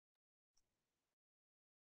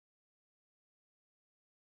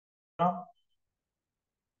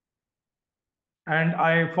And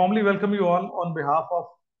I formally welcome you all on behalf of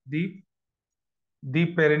Deep,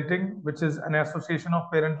 Deep Parenting, which is an association of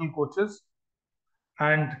parental coaches.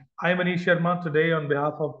 And I'm Manish Sharma. Today, on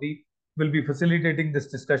behalf of Deep, will be facilitating this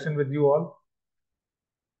discussion with you all.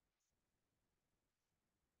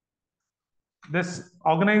 This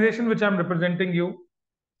organization which I'm representing you,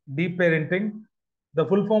 Deep Parenting, the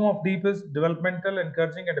full form of Deep is Developmental,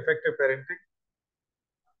 Encouraging and Effective Parenting.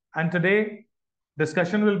 And today,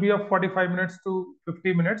 discussion will be of 45 minutes to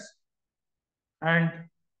 50 minutes. And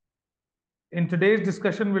in today's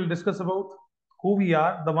discussion, we'll discuss about who we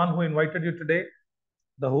are, the one who invited you today,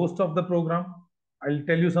 the host of the program. I'll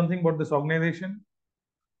tell you something about this organization.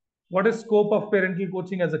 What is scope of parental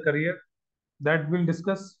coaching as a career? That we'll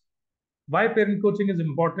discuss. Why parent coaching is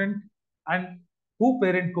important and who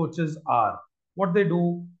parent coaches are, what they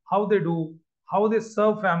do, how they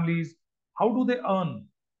serve families, how do they earn,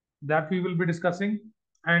 that we will be discussing.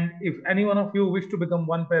 And if any one of you wish to become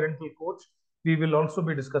one parental coach, we will also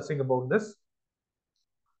be discussing about this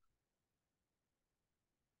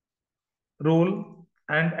role.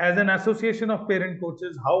 And as an association of parent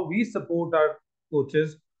coaches, how we support our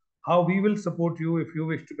coaches, how we will support you if you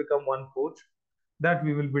wish to become one coach, that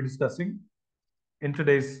we will be discussing in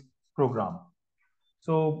today's program.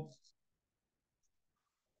 So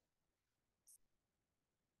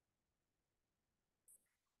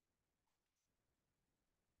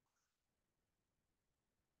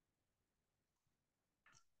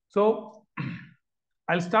So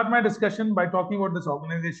I'll start my discussion by talking about this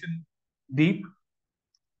organization, DEEP,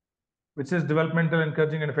 which is Developmental,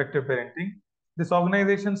 Encouraging and Effective Parenting. This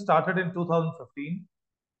organization started in 2015.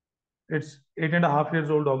 It's 8.5 years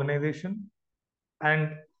old organization.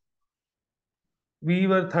 And we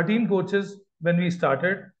were 13 coaches when we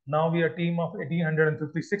started. Now we are a team of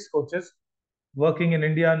 1,856 coaches working in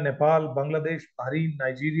India, Nepal, Bangladesh, Bahrain,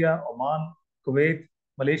 Nigeria, Oman, Kuwait,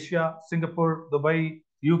 Malaysia, Singapore, Dubai,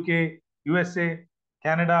 UK, USA,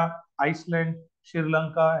 Canada, Iceland, Sri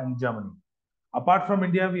Lanka, and Germany. Apart from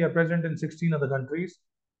India, we are present in 16 other countries.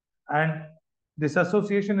 And this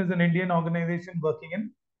association is an Indian organization working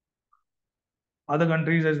in other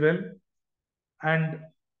countries as well. And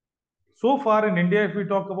so far in India, if we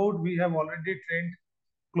talk about, we have already trained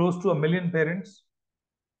close to 1 million parents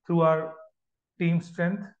through our team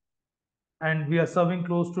strength. And we are serving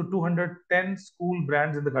close to 210 school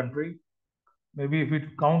brands in the country. Maybe if we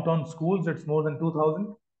count on schools, it's more than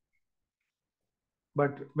 2,000.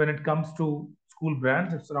 But when it comes to school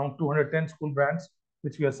brands, it's around 210 school brands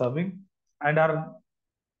which we are serving. And our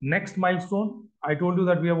next milestone, I told you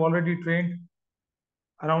that we have already trained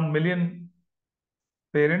around million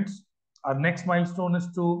parents. Our next milestone is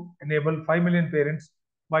to enable 5 million parents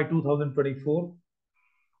by 2024.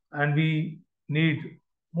 And we need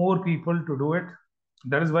more people to do it.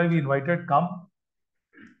 That is why we invited, come,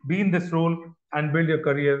 be in this role and build your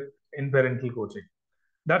career in parental coaching.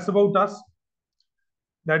 That's about us.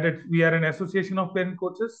 We are an association of parent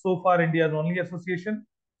coaches. So far, India's only association,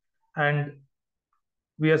 and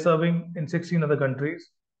we are serving in 16 other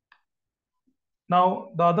countries.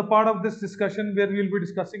 Now, the other part of this discussion where we'll be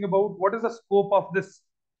discussing about what is the scope of this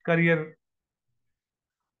career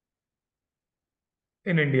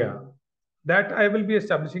in India, that I will be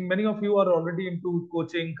establishing. Many of you are already into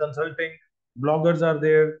coaching, consulting, bloggers are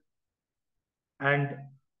there, and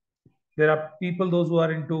there are people, those who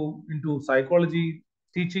are into psychology,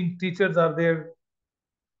 teaching, teachers are there,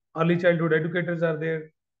 early childhood educators are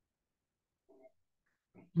there.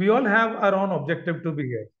 We all have our own objective to be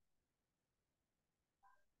here.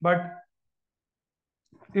 But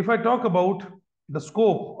if I talk about the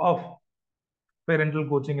scope of parental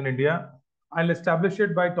coaching in India, I'll establish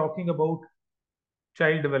it by talking about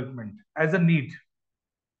child development as a need.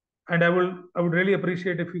 And I would really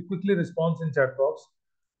appreciate if you quickly respond in chat box.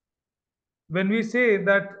 When we say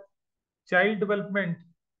that child development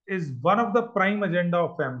is one of the prime agenda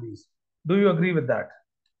of families, do you agree with that?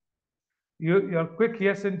 Your quick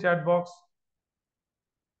yes in chat box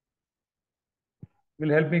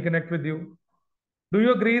will help me connect with you. Do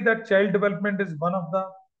you agree that child development is one of the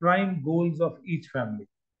prime goals of each family?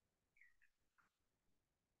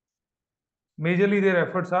 Majorly, their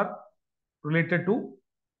efforts are related to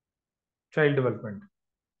child development.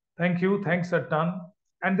 Thank you. Thanks a ton.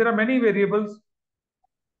 And there are many variables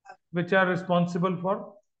which are responsible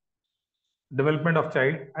for development of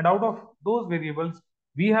child. And out of those variables,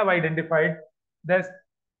 we have identified the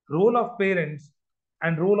role of parents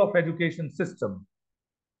and role of education system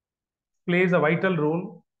plays a vital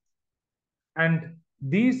role. And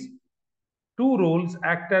these two roles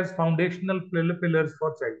act as foundational pillars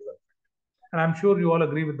for child development. And I'm sure you all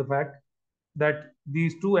agree with the fact that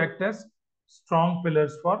these two act as strong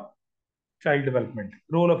pillars for child development: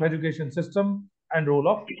 role of education system and role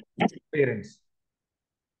of parents.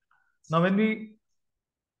 Now, when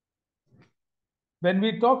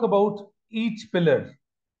we talk about each pillar,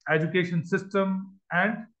 education system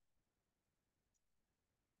and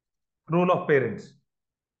role of parents,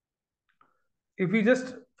 if we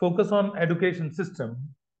just focus on education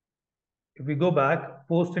system, if we go back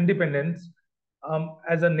post independence,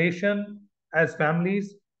 as a nation, as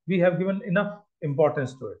families, we have given enough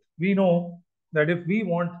importance to it. We know that if we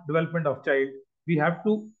want development of child, we have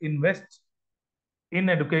to invest in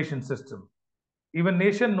education system. Even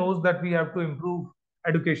nation knows that we have to improve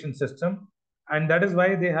education system, and that is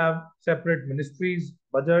why they have separate ministries,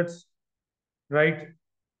 budgets, right?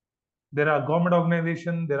 There are government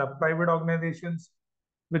organizations, there are private organizations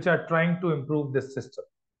which are trying to improve this system.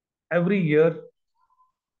 Every year,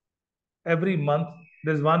 every month,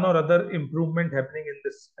 there's one or other improvement happening in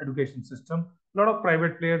this education system. A lot of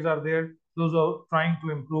private players are there, those are trying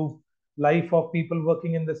to improve life of people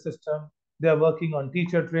working in the system. They are working on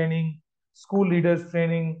teacher training, school leaders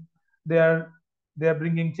training. They are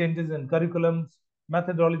bringing changes in curriculums,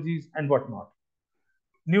 methodologies, and whatnot.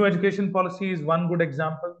 New education policy is one good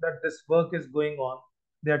example that this work is going on.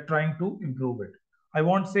 They are trying to improve it. I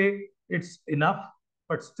won't say it's enough,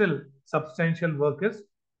 but still substantial work is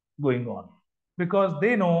going on because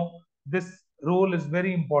they know this role is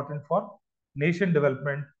very important for nation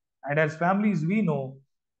development. And as families, we know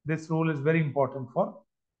this role is very important for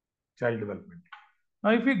child development.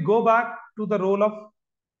 Now, if we go back to the role of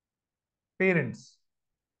parents,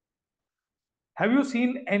 have you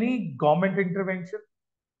seen any government intervention,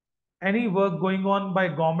 any work going on by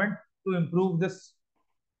government to improve this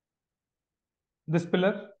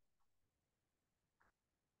pillar?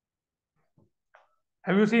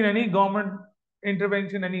 Have you seen any government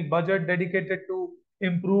intervention, any budget dedicated to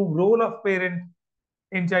improve role of parent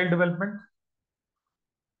in child development?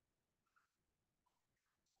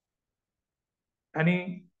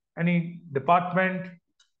 Any department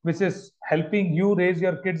which is helping you raise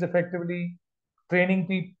your kids effectively,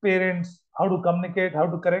 training parents how to communicate, how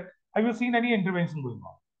to correct? Have you seen any intervention going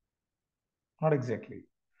on? Not exactly.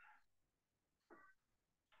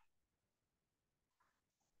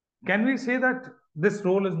 Can we say that this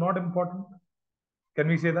role is not important? Can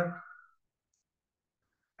we say that?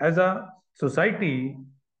 As a society,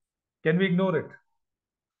 can we ignore it?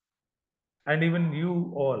 And even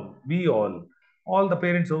you all the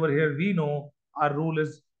parents over here, we know our role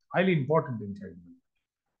is highly important in childhood.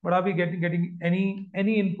 But are we getting any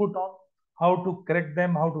input on how to correct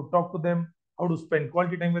them, how to talk to them, how to spend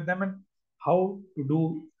quality time with them, and how to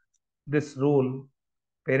do this role,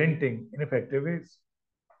 parenting, in effective ways?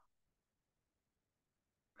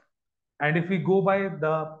 And if we go by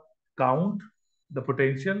the count, the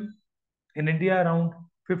potential, in India, around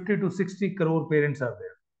 50 to 60 crore parents are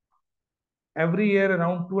there. Every year,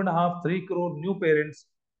 around 2.5, 3 crore new parents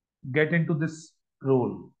get into this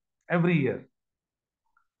role. Every year,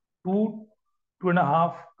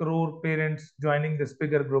 2.5 crore parents joining this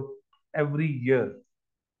bigger group every year.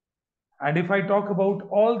 And if I talk about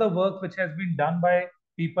all the work which has been done by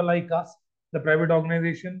people like us, the private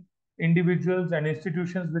organization, individuals and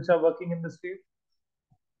institutions which are working in this field,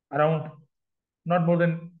 around not more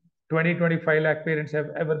than 20-25 lakh parents have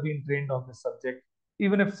ever been trained on this subject.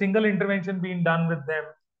 Even if single intervention being done with them,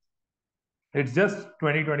 it's just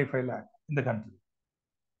 20-25 lakh in the country.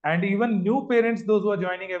 And even new parents, those who are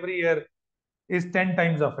joining every year, is 10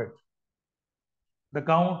 times of it. The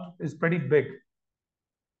count is pretty big.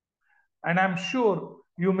 And I'm sure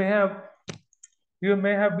you may have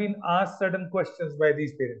been asked certain questions by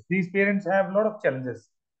these parents. These parents have a lot of challenges.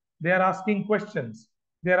 They are asking questions.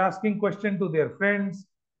 They are asking questions to their friends,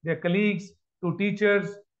 their colleagues, to teachers,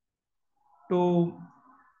 to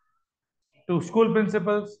school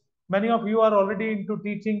principals. Many of you are already into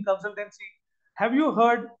teaching consultancy. Have you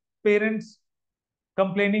heard parents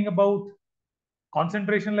complaining about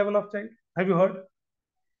concentration level of child? Have you heard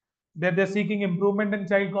that they're seeking improvement in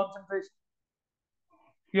child concentration?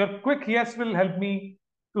 Your quick yes will help me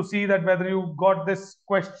to see that whether you got this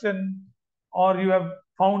question or you have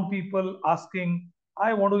found people asking,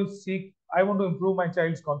 I want to improve my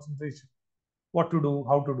child's concentration. What to do,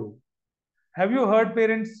 how to do. Have you heard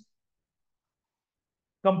parents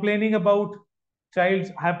complaining about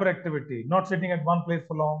child's hyperactivity, not sitting at one place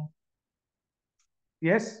for long?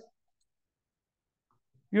 Yes?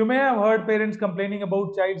 You may have heard parents complaining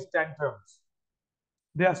about child's tantrums.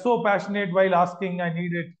 They are so passionate while asking, I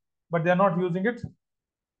need it, but they are not using it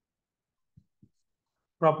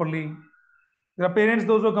properly. There are parents,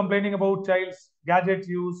 those who are complaining about child's gadget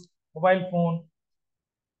use, mobile phone.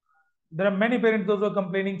 There are many parents, those who are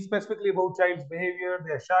complaining specifically about child's behavior.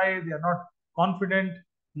 They are shy, they are not confident,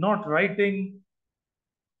 not writing,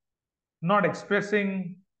 not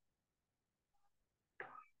expressing.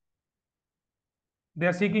 They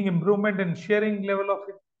are seeking improvement in sharing level of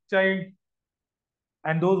child.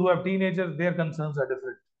 And those who have teenagers, their concerns are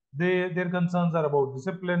different. Their concerns are about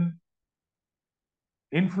discipline,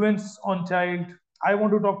 influence on child. I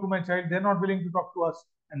want to talk to my child. They're not willing to talk to us,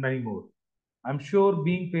 and many more. I'm sure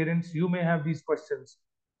being parents, you may have these questions,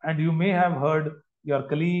 and you may have heard your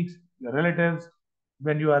colleagues, your relatives,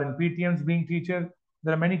 when you are in PTMs being teacher,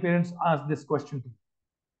 there are many parents ask this question to you.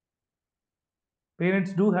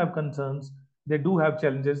 Parents do have concerns, they do have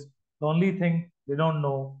challenges. The only thing they don't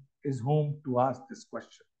know is whom to ask this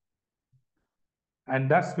question.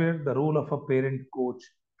 And that's where the role of a parent coach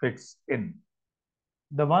fits in.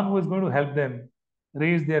 The one who is going to help them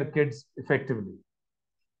raise their kids effectively.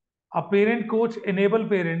 A parent coach enable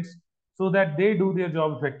parents so that they do their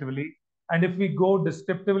job effectively. And if we go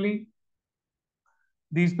descriptively,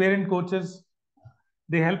 these parent coaches,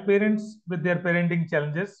 they help parents with their parenting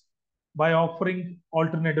challenges by offering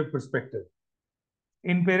alternative perspective.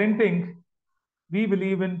 In parenting, we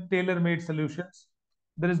believe in tailor-made solutions.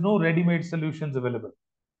 There is no ready-made solutions available.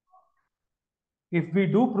 If we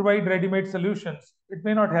do provide ready-made solutions, it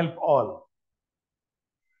may not help all.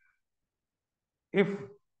 If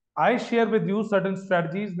I share with you certain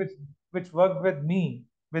strategies which work with me,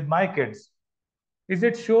 with my kids, is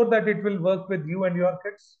it sure that it will work with you and your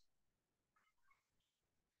kids?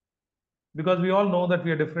 Because we all know that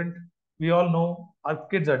we are different. We all know our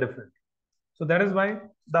kids are different. So that is why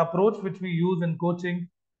the approach which we use in coaching,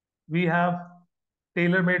 we have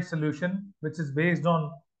tailor-made solution, which is based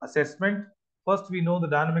on assessment. First, we know the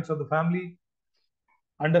dynamics of the family,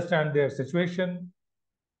 understand their situation,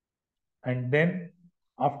 and then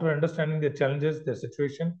after understanding their challenges, their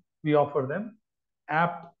situation, we offer them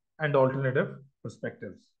apt and alternative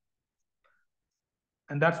perspectives.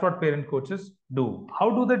 And that's what parent coaches do.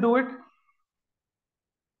 How do they do it?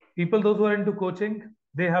 People, those who are into coaching,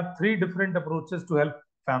 they have three different approaches to help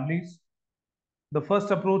families. The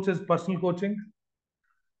first approach is personal coaching,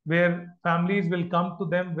 where families will come to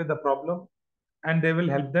them with a problem and they will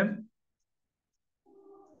help them.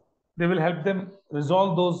 They will help them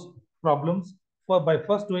resolve those problems by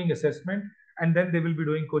first doing assessment, and then they will be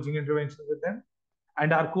doing coaching interventions with them.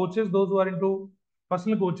 And our coaches, those who are into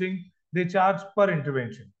personal coaching, they charge per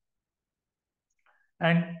intervention.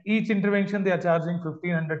 And each intervention they are charging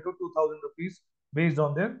 1,500 to 2,000 rupees based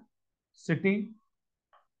on their city.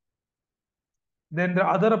 Then the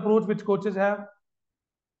other approach which coaches have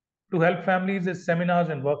to help families is seminars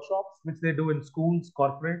and workshops, which they do in schools,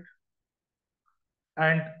 corporate.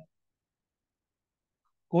 And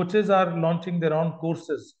coaches are launching their own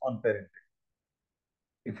courses on parenting.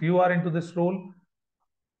 If you are into this role,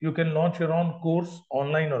 you can launch your own course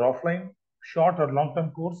online or offline, short or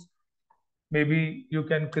long-term course. Maybe you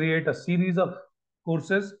can create a series of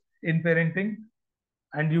courses in parenting,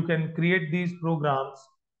 and you can create these programs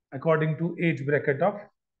according to age bracket of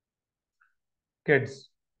kids.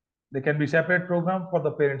 They can be separate program for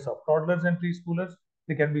the parents of toddlers and preschoolers.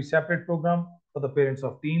 They can be separate program for the parents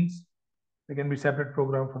of teens. They can be separate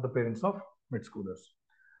program for the parents of mid-schoolers.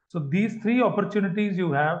 So these three opportunities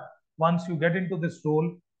you have once you get into this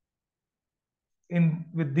role.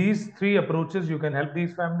 With these three approaches, you can help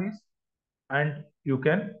these families and you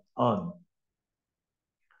can earn.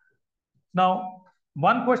 Now,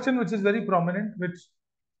 one question which is very prominent, which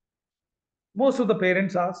most of the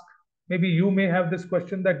parents ask, maybe you may have this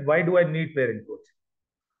question, that why do I need parent coach?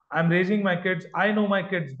 I'm raising my kids. I know my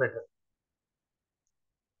kids better.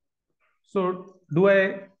 So do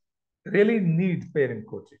I really need parent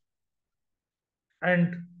coaching?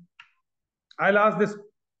 And I'll ask this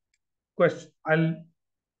question. I'll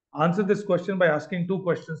answer this question by asking two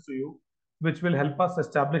questions to you, which will help us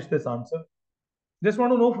establish this answer. Just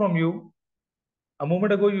want to know from you, a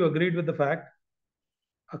moment ago you agreed with the fact.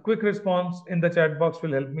 A quick response in the chat box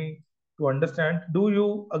will help me to understand. Do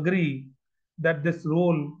you agree that this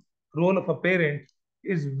role of a parent,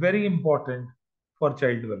 is very important for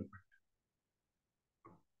child development?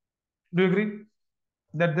 Do you agree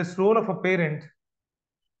that this role of a parent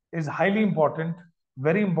is highly important,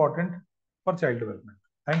 very important for child development?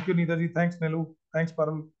 Thank you, Neetaji. Thanks, Nelu. Thanks,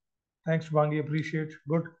 Parul. Thanks, Shubhangi. Appreciate.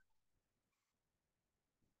 Good.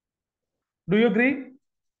 Do you agree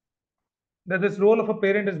that this role of a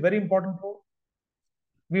parent is very important for?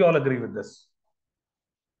 We all agree with this.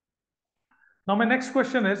 Now, my next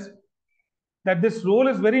question is that this role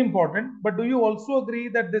is very important, but do you also agree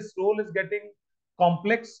that this role is getting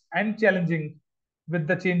complex and challenging with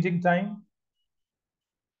the changing time.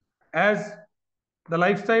 As the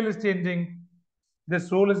lifestyle is changing,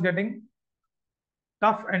 this role is getting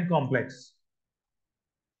tough and complex.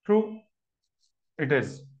 True, it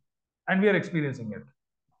is. And we are experiencing it.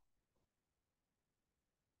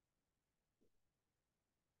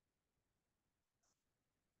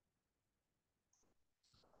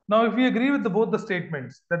 Now, if we agree with both the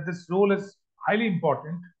statements that this role is highly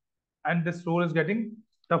important and this role is getting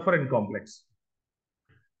tougher and complex,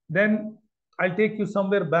 then I'll take you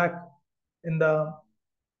somewhere back in the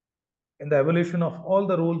evolution of all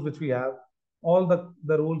the roles which we have, all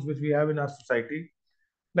the roles which we have in our society.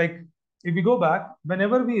 Like if we go back,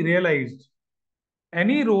 whenever we realized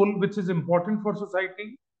any role which is important for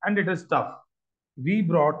society and it is tough, we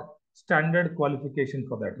brought standard qualification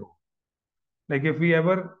for that role. Like if we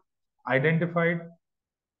ever identified,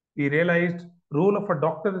 we realized role of a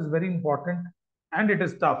doctor is very important and it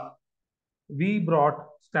is tough, we brought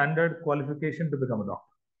standard qualification to become a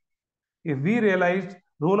doctor. If we realized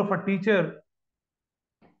role of a teacher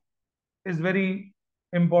is very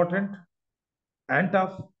important and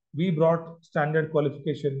tough, we brought standard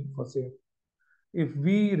qualification for same. If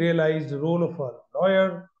we realized the role of a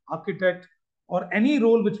lawyer, architect, or any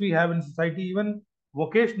role which we have in society, even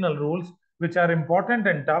vocational roles which are important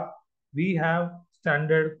and tough, we have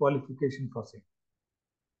standard qualification for same.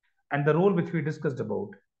 And the role which we discussed about,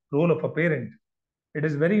 role of a parent, it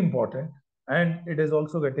is very important and it is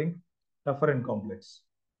also getting tougher and complex.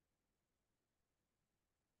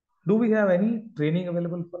 Do we have any training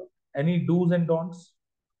available for it? Any do's and don'ts?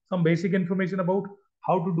 Some basic information about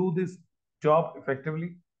how to do this job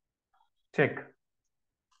effectively? Check.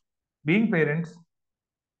 Being parents,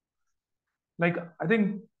 like I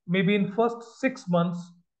think maybe in first 6 months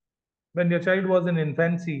when your child was in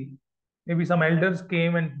infancy, maybe some elders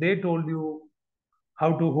came and they told you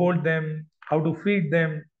how to hold them, how to feed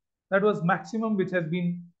them. That was maximum which has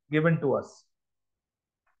been given to us.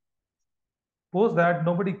 Post that,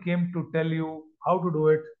 nobody came to tell you how to do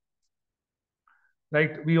it.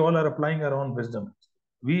 Right? We all are applying our own wisdom.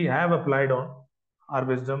 We have applied on our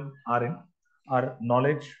wisdom, our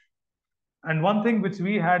knowledge. And one thing which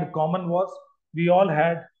we had common was we all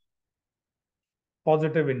had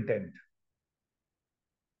positive intent.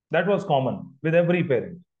 That was common with every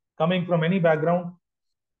parent. Coming from any background,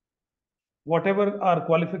 whatever our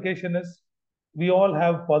qualification is, we all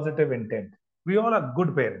have positive intent. We all are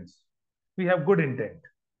good parents. We have good intent.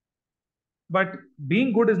 But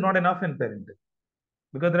being good is not enough in parenting.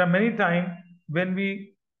 Because there are many times when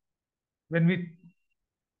when we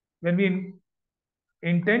when we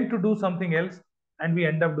intend to do something else and we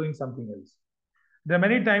end up doing something else. There are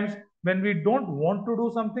many times when we don't want to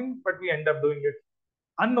do something, but we end up doing it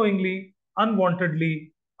unknowingly,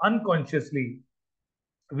 unwantedly, unconsciously.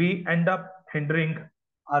 We end up hindering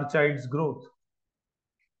our child's growth.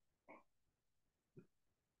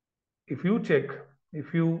 If you check,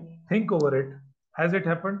 if you think over it, has it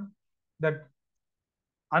happened that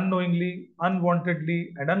unknowingly,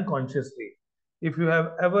 unwantedly, and unconsciously, if you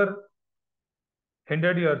have ever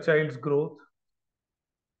hindered your child's growth,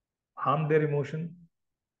 harmed their emotion,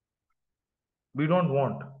 we don't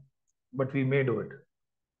want, but we may do it.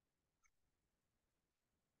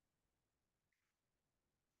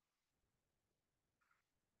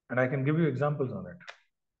 And I can give you examples on it.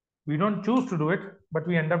 We don't choose to do it, but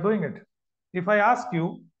we end up doing it. If I ask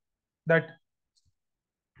you that,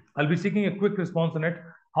 I'll be seeking a quick response on it.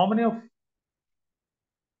 How many of,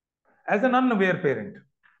 as an unaware parent,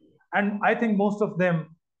 and I think most of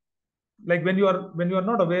them, like when you are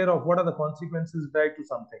not aware of what are the consequences tied to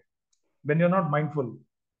something, when you're not mindful,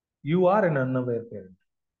 you are an unaware parent.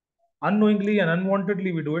 Unknowingly and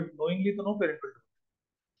unwantedly we do it. Knowingly, no parent will do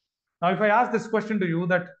it. Now, if I ask this question to you,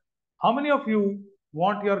 that how many of you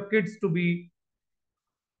want your kids to be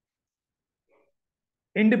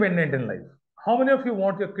independent in life? How many of you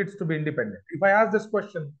want your kids to be independent? If I ask this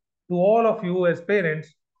question to all of you as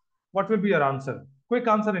parents, what will be your answer? Quick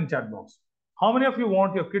answer in chat box. How many of you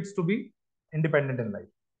want your kids to be independent in life?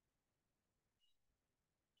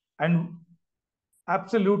 And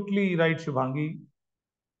absolutely right, Shubhangi.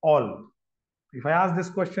 All. If I ask this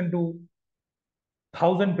question to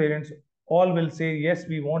 1,000 parents, all will say, yes,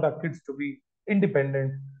 we want our kids to be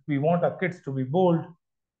independent. We want our kids to be bold.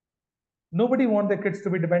 Nobody wants their kids to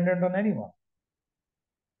be dependent on anyone.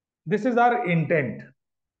 This is our intent.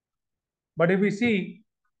 But if we see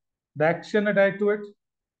the action attached to it,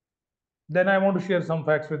 then I want to share some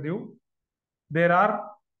facts with you. There are,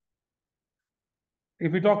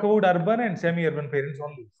 if we talk about urban and semi-urban parents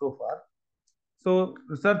only so far, so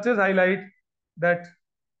researchers highlight that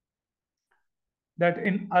that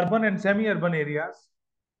in urban and semi-urban areas,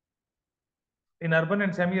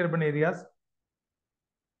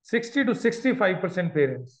 60 to 65%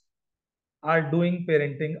 parents are doing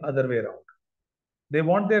parenting other way around. They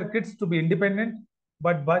want their kids to be independent,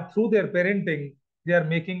 but through their parenting, they are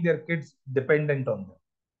making their kids dependent on them.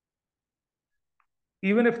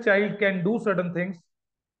 Even if child can do certain things,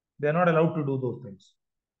 they are not allowed to do those things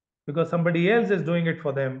because somebody else is doing it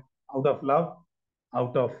for them out of love,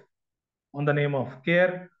 out of on the name of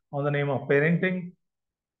care, on the name of parenting,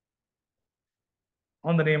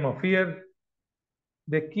 on the name of fear.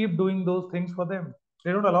 They keep doing those things for them.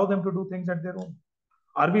 They don't allow them to do things at their own.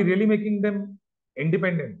 Are we really making them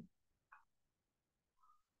independent?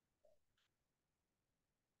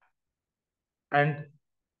 And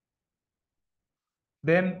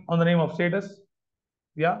then on the name of status,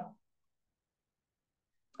 yeah.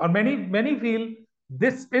 Or many feel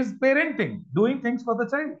this is parenting, doing things for the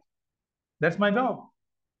child. That's my job.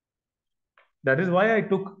 That is why I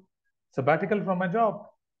took sabbatical from my job.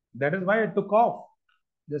 That is why I took off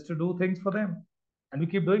just to do things for them. And we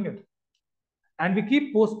keep doing it. And we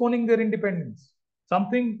keep postponing their independence.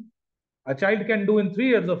 Something a child can do in 3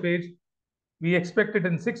 years of age, we expect it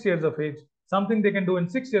in 6 years of age. Something they can do in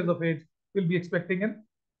 6 years of age, we'll be expecting in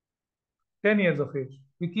 10 years of age.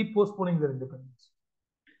 We keep postponing their independence.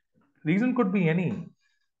 Reason could be any,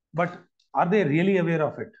 but are they really aware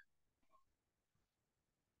of it?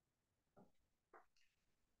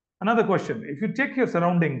 Another question, if you check your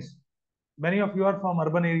surroundings, many of you are from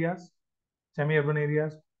urban areas, semi-urban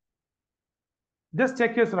areas, just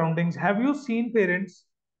check your surroundings. Have you seen parents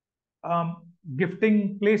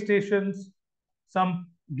gifting PlayStations, some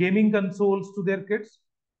gaming consoles to their kids,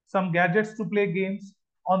 some gadgets to play games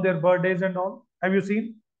on their birthdays and all? Have you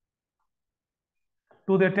seen?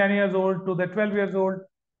 To their 10 years old, to their 12 years old,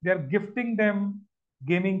 they are gifting them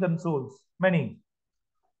gaming consoles, many.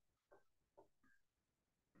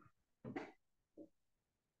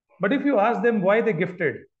 But if you ask them why they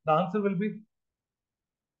gifted, the answer will be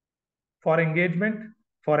for engagement,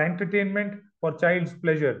 for entertainment, for child's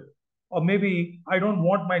pleasure. Or maybe I don't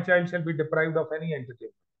want my child shall be deprived of any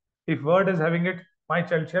entertainment. If word is having it, my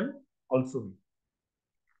child shall also be.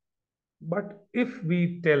 But if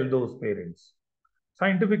we tell those parents,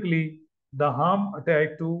 scientifically, the harm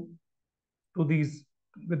attached to these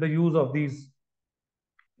with the use of these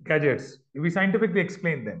gadgets, if we scientifically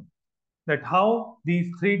explain them, that how these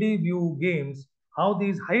 3D view games, how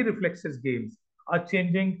these high reflexes games are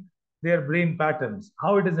changing their brain patterns,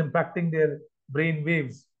 how it is impacting their brain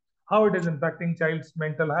waves, how it is impacting child's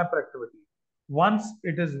mental hyperactivity. Once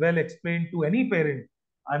it is well explained to any parent,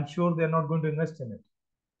 I'm sure they're not going to invest in it,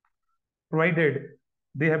 provided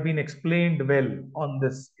they have been explained well on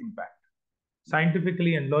this impact.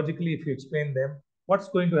 Scientifically and logically, if you explain them, what's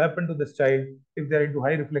going to happen to this child if they're into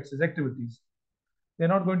high reflexes activities, they're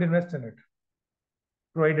not going to invest in it,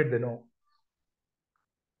 provided they know.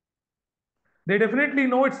 They definitely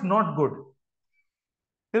know it's not good.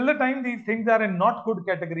 Till the time these things are in not good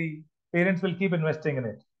category, parents will keep investing in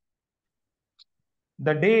it.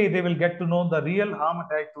 The day they will get to know the real harm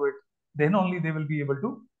attached to it, then only they will be able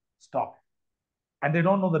to stop. And they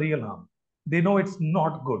don't know the real harm. They know it's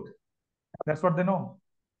not good. That's what they know.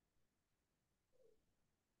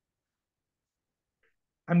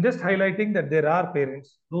 I'm just highlighting that there are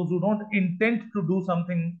parents, those who don't intend to do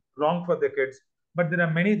something wrong for their kids, but there are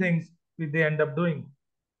many things which they end up doing.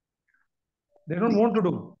 They don't want to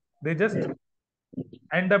do. They just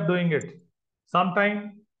end up doing it.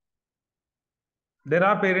 Sometimes there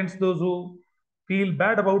are parents, those who feel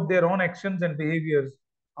bad about their own actions and behaviors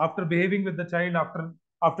after behaving with the child,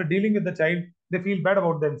 after dealing with the child, they feel bad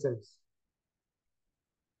about themselves.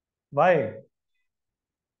 Why?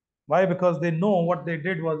 Why? Because they know what they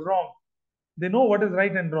did was wrong. They know what is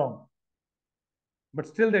right and wrong, but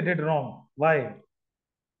still they did wrong. Why?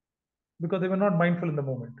 Because they were not mindful in the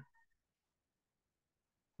moment.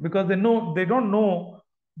 Because they don't know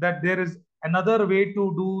that there is another way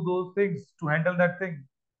to do those things, to handle that thing.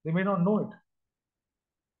 They may not know it.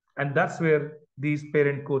 And that's where these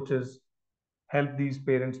parent coaches help these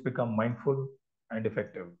parents become mindful and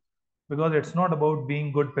effective. Because it's not about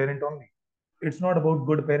being good parent only. It's not about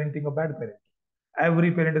good parenting or bad parenting.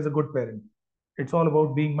 Every parent is a good parent. It's all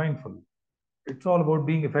about being mindful. It's all about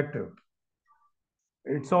being effective.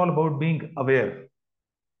 It's all about being aware.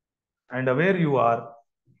 And aware you are,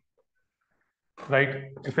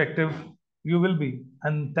 right, effective you will be.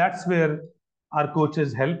 And that's where our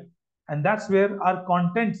coaches help. And that's where our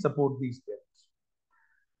content support these parents.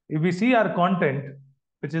 If we see our content,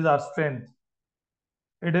 which is our strength,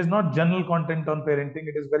 it is not general content on parenting.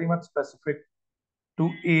 It is very much specific to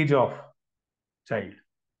age of child.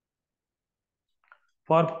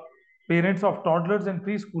 For parents of toddlers and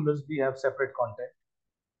preschoolers, we have separate content.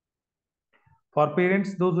 For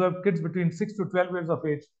parents, those who have kids between 6 to 12 years of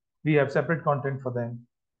age, we have separate content for them.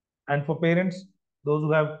 And for parents, those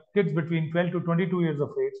who have kids between 12 to 22 years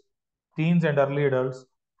of age, teens and early adults,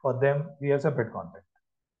 for them, we have separate content.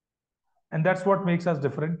 And that's what makes us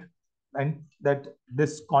different. And that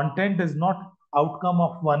this content is not outcome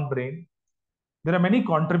of one brain. There are many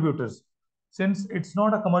contributors. Since it's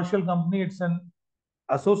not a commercial company, it's an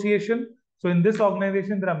association. So in this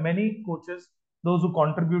organization, there are many coaches, those who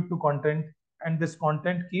contribute to content, and this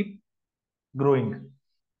content keep growing.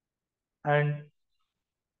 And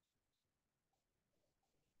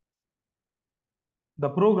the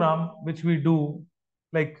program which we do,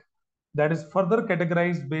 like that is further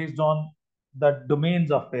categorized based on the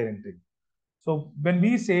domains of parenting. So when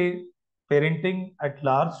we say parenting at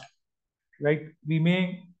large, right,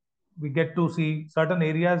 we get to see certain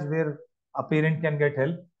areas where a parent can get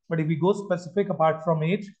help. But if we go specific apart from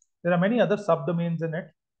age, there are many other subdomains in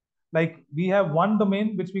it. Like we have one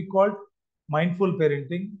domain which we called mindful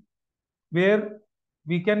parenting, where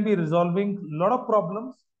we can be resolving a lot of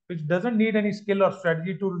problems which doesn't need any skill or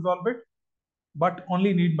strategy to resolve it, but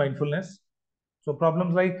only need mindfulness. So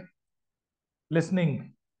problems like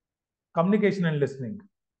listening, communication and listening.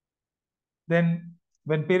 Then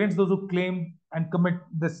when parents, those who claim and commit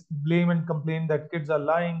this blame and complain that kids are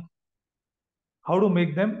lying, how to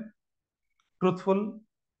make them truthful,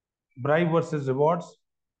 bribe versus rewards,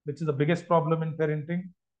 which is the biggest problem in parenting.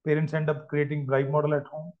 Parents end up creating bribe model at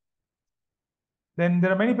home. Then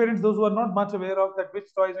there are many parents, those who are not much aware of that which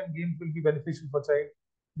toys and games will be beneficial for child.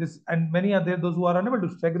 This and many are there, those who are unable to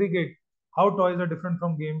segregate how toys are different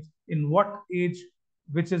from games, in what age,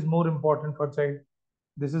 which is more important for child.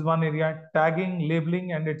 This is one area. Tagging,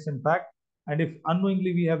 labeling, and its impact. And if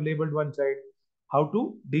unknowingly we have labeled one child, how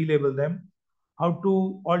to delabel them, how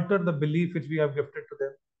to alter the belief which we have gifted to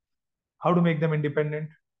them, how to make them independent.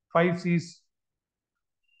 5 C's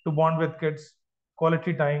to bond with kids,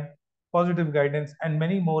 quality time, positive guidance, and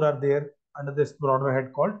many more are there under this broader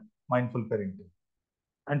head called mindful parenting.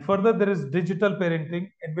 And further, there is digital parenting,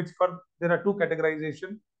 in which there are two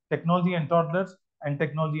categorization: technology and toddlers and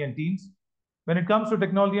technology and teens. When it comes to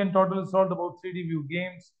technology and toddlers, it's all about 3D view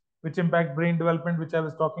games, which impact brain development, which I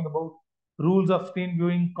was talking about, rules of screen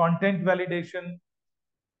viewing, content validation,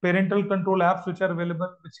 parental control apps which are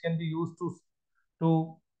available, which can be used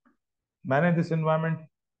to manage this environment.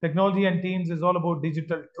 Technology and teens is all about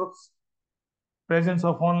digital truths, presence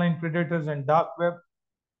of online predators and dark web,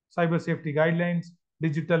 cyber safety guidelines,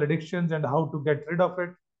 digital addictions and how to get rid of it,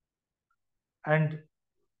 and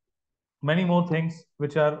many more things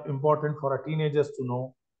which are important for our teenagers to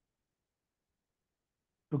know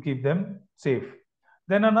to keep them safe.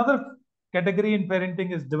 Then another category in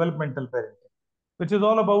parenting is developmental parenting, which is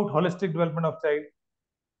all about holistic development of child,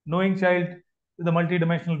 knowing child with a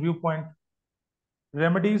multidimensional viewpoint,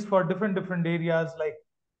 remedies for different areas. Like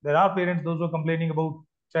there are parents, those who are complaining about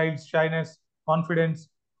child's shyness, confidence,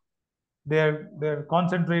 their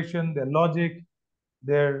concentration, their logic,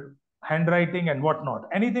 their handwriting and whatnot.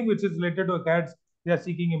 Anything which is related to kids, they are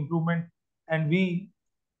seeking improvement, and we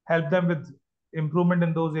help them with improvement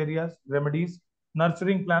in those areas, remedies,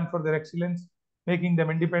 nurturing plan for their excellence, making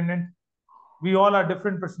them independent. We all are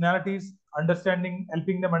different personalities, understanding,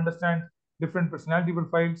 helping them understand different personality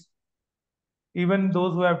profiles. Even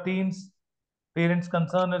those who have teens, parents'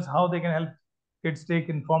 concern is how they can help kids take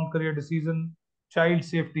informed career decision, child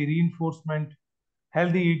safety reinforcement,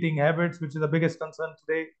 healthy eating habits, which is the biggest concern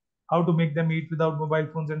today, how to make them eat without mobile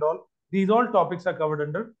phones and all. These all topics are covered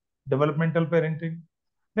under developmental parenting.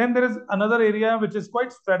 Then there is another area which is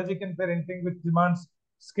quite strategic in parenting, which demands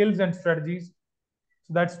skills and strategies.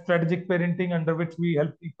 So that's strategic parenting, under which we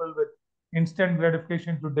help people with instant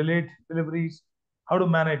gratification to delayed deliveries, how to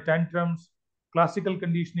manage tantrums, classical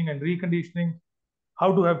conditioning and reconditioning,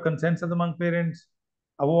 how to have consensus among parents.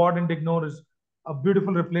 Avoid and ignore is a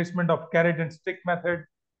beautiful replacement of carrot and stick method,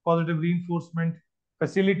 positive reinforcement,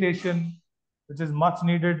 facilitation, which is much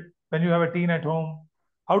needed when you have a teen at home,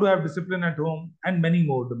 how to have discipline at home, and many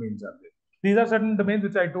more domains are there. These are certain domains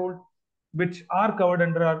which I told, which are covered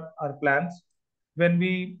under our plans. When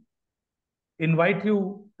we invite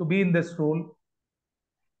you to be in this role,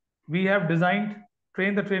 we have designed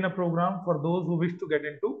Train the Trainer program for those who wish to get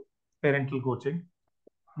into parental coaching.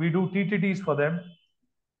 We do TTTs for them,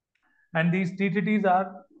 and these TTTs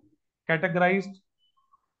are categorized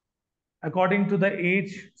according to the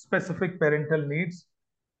age specific parental needs.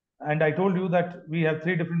 And I told you that we have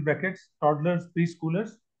 3 different brackets: toddlers,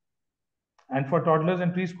 preschoolers. And for toddlers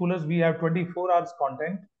and preschoolers, we have 24 hours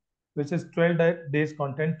content. which is 12 days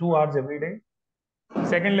content, 2 hours every day.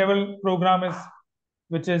 Second level program is,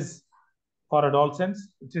 which is for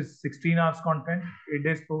adolescents, which is 16 hours content, 8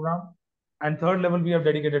 days program. And third level we have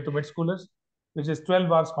dedicated to mid schoolers, which is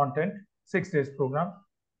 12 hours content, 6 days program.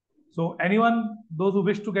 So anyone, those who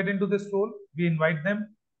wish to get into this role, we invite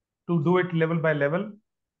them to do it level by level.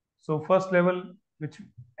 So first level, which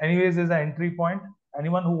anyways is the entry point,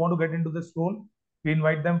 anyone who want to get into this role, we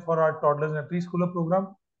invite them for our toddlers and preschooler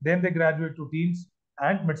program. Then they graduate to teens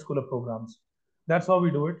and mid-schooler programs. That's how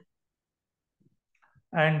we do it.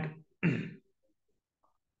 And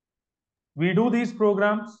we do these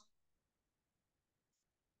programs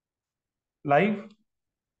live,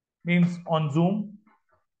 means on Zoom,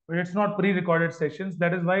 but it's not pre-recorded sessions.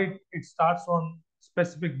 That is why it starts on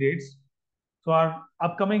specific dates. So our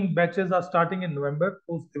upcoming batches are starting in November,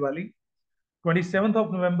 post Diwali. 27th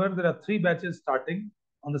of November, there are 3 batches starting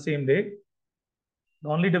on the same day. The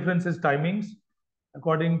only difference is timings.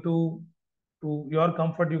 According to your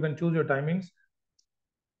comfort, you can choose your timings.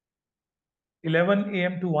 11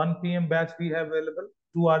 a.m. to 1 p.m. batch we have available,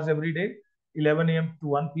 2 hours every day, 11 a.m. to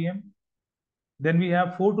 1 p.m. Then we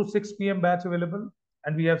have 4 to 6 p.m. batch available,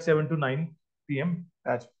 and we have 7 to 9 p.m.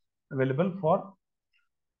 batch available for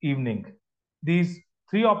evening. These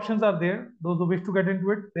 3 options are there. Those who wish to get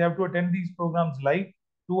into it, they have to attend these programs live,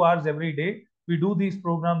 2 hours every day. We do these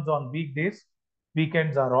programs on weekdays.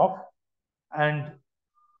 Weekends are off. And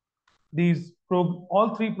these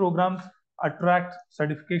all 3 programs attract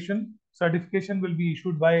certification. Certification will be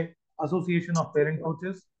issued by Association of Parent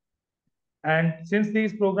Coaches. And since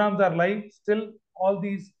these programs are live, still all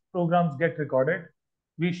these programs get recorded.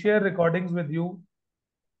 We share recordings with you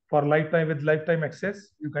for lifetime, with lifetime access.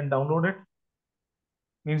 You can download it.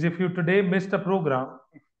 Means if you today missed a program,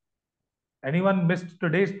 if anyone missed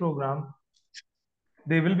today's program,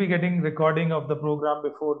 they will be getting recording of the program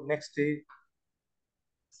before next day,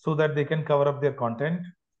 so that they can cover up their content.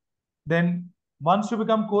 Then once you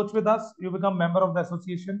become coach with us, you become member of the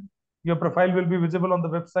association. Your profile will be visible on the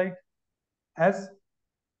website as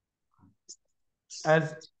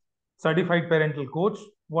certified parental coach,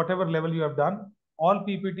 whatever level you have done. All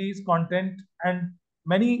PPTs, content, and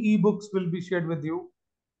many ebooks will be shared with you.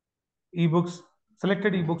 Ebooks,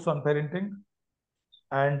 selected ebooks on parenting.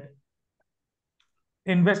 And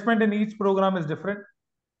investment in each program is different.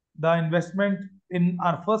 The investment in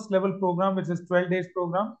our first level program, which is 12 days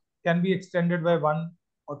program, can be extended by 1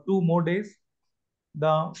 or 2 more days.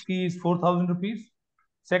 The fee is 4,000 rupees.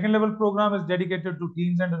 Second level program is dedicated to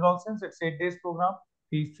teens and adolescents. It's 8 days program,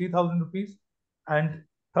 fee is 3,000 rupees. And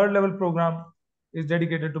third level program is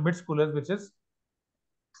dedicated to mid schoolers, which is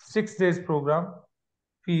 6 days program,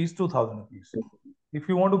 fee is 2,000 rupees. If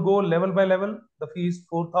you want to go level by level, the fee is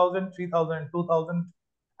 4,000, 3,000, and 2,000.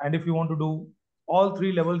 And if you want to do all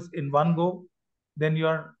 3 levels in one go, then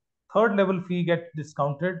your third level fee gets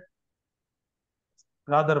discounted,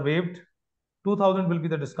 rather waived. 2,000 will be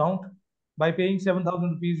the discount. By paying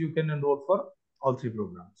 7,000 rupees, you can enroll for all 3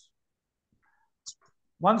 programs.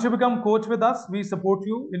 Once you become coach with us, we support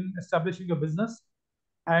you in establishing your business,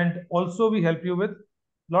 and also we help you with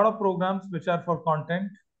a lot of programs which are for content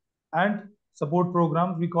and support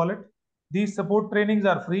programs, we call it. These support trainings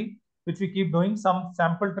are free, which we keep doing. Some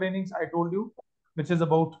sample trainings I told you, which is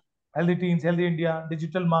about healthy teens, healthy India,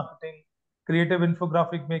 digital marketing, creative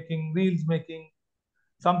infographic making, reels making,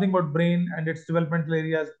 something about brain and its developmental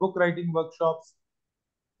areas, book writing workshops,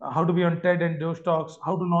 how to be on TED and Joe Talks,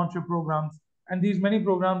 how to launch your programs. And these many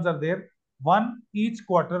programs are there. One each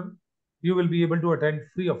quarter, you will be able to attend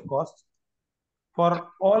free of cost. For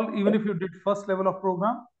all, even if you did first level of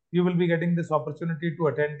program, you will be getting this opportunity to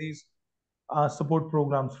attend these support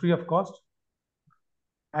programs free of cost.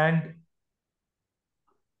 And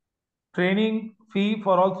training fee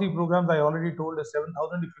for all 3 programs, I already told, is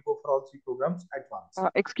 7,000 if you go for all 3 programs at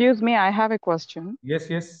once. Excuse me, I have a question. Yes,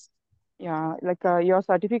 yes. Yeah, like your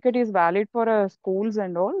certificate is valid for schools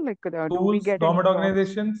and all. Like, do we Schools, get government any jobs?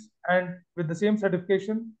 organizations, and with the same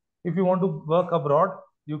certification, if you want to work abroad,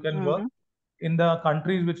 you can work in the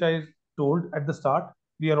countries which I told at the start.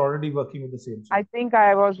 We are already working with the same. I think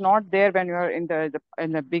I was not there when you were in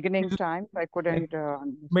the beginning times. I couldn't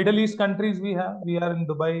understand. Middle East countries we have. We are in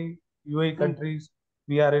Dubai, UAE countries.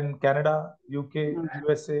 We are in Canada, UK,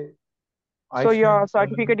 USA, So your Iceland,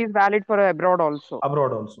 certificate Germany. is valid for abroad also.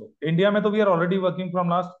 Abroad also. India mein to we are already working from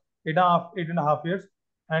last 8.5 years.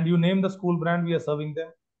 And you name the school brand, we are serving them.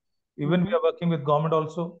 Even we are working with government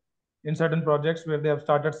also in certain projects where they have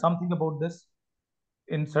started something about this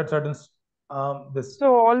in certain this.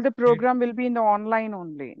 So all the program will be in the online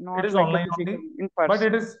only, It not is like a online physical only, in but person.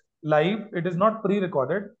 it is live. It is not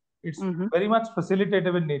pre-recorded. It's Mm-hmm. very much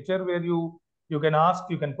facilitative in nature, where you can ask,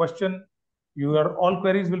 you can question, your all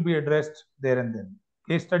queries will be addressed there and then.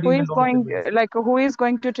 Case Who studies and is all can going, be discussed. like, who is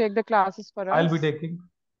going to take the classes for I'll be us? taking.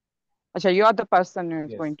 Acha, you are the person who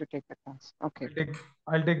is Yes. going to take the class. Okay.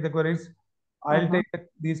 I'll take the queries. I'll Uh-huh. take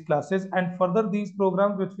these classes, and further these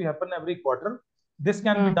programs which we happen every quarter. This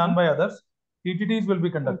can be Mm-hmm. done by others. TTTs will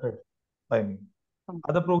be conducted by me.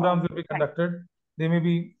 Other programs will Okay, be fine. conducted. They may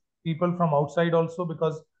be people from outside also,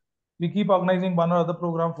 because we keep organizing one or other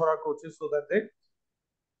program for our coaches, so that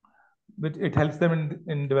it helps them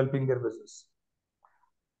in developing their business.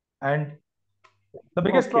 And the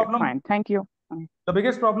biggest Okay, problem fine. Thank you. the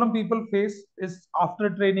biggest problem people face is, after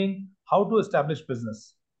training, how to establish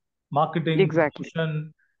business, marketing, Exactly.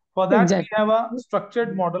 promotion. For that, we Exactly. have a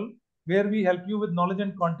structured model where we help you with knowledge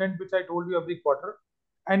and content, which I told you every quarter.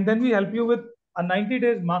 And then we help you with a 90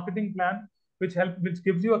 days marketing plan, which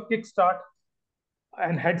gives you a kickstart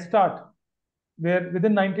and head start, where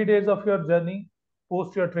within 90 days of your journey,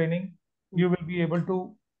 post your training, you will be able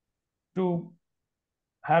to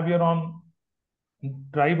have your own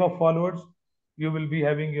drive of followers. You will be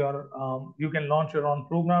having your you can launch your own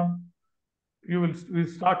program. You will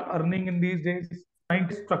start earning in these days.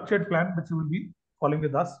 90 structured plan which you will be following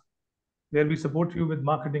with us, where we support you with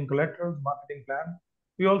marketing collaterals, marketing plan.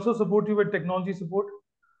 We also support you with technology support,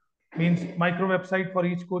 means micro website for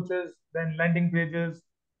each coaches, then landing pages.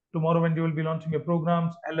 Tomorrow when you will be launching your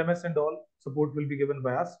programs, LMS and all support will be given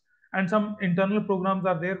by us. And some internal programs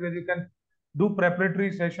are there where you can do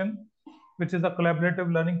preparatory session, which is a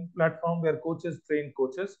collaborative learning platform where coaches train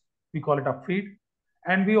coaches. We call it Upfeed.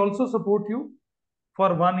 And we also support you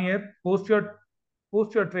for 1 year. Post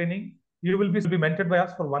your training, you will be mentored by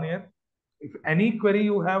us for 1 year. If any query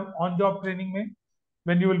you have on job training,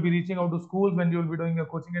 when you will be reaching out to schools, when you will be doing a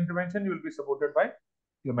coaching intervention, you will be supported by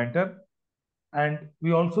your mentor. And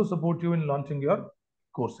we also support you in launching your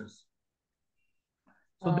courses.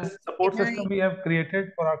 So this support Can system we have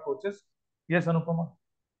created for our coaches. Yes, Anupama.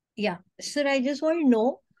 Yeah, sir, I just want to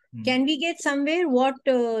know, can we get somewhere what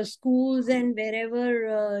schools and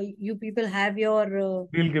wherever you people have your,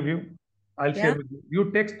 We'll give you. I'll share yeah, with you.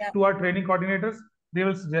 You text yeah, to our training coordinators. They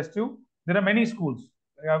will suggest you. There are many schools.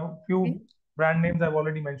 I have a okay, few brand names I've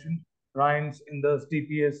already mentioned. Ryan's, Indus,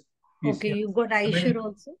 TPS, okay, PCS. you got Many, Aishur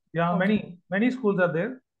also? yeah, Okay, many schools are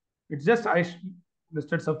there. It's just I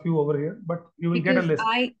listed a few over here, but you will get a because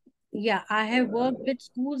list. yeah, I have worked with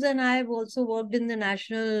schools and I have also worked in the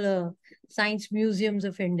National Science Museums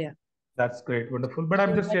of India. That's great, wonderful. But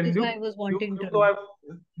I'm So just that sharing is why I you. was You, wanting you to though know.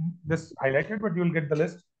 I've this highlighted, but you will get the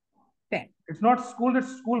list. Fair. It's not school,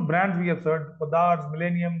 it's school brands we have served. Padars,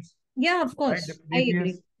 Millenniums, Yeah, of right? course, I DPS.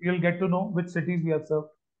 agree. You'll get to know which cities we have served.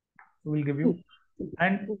 So we'll give True. you.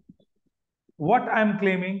 And what I'm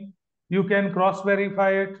claiming, you can cross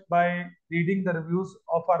verify it by reading the reviews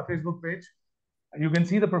of our Facebook page. You can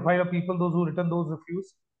see the profile of people, those who written those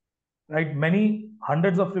reviews, right? Many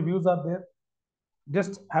hundreds of reviews are there.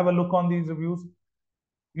 Just have a look on these reviews.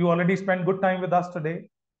 You already spent good time with us today.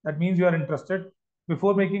 That means you are interested.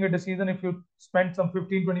 Before making a decision, if you spend some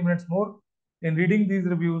 15-20 minutes more in reading these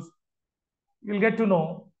reviews, you'll get to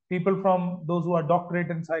know people from those who are doctorate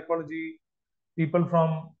in psychology, people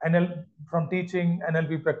from from teaching,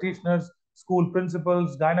 NLP practitioners, school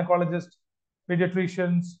principals, gynecologists,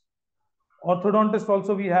 pediatricians, orthodontists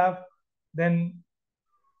also we have. Then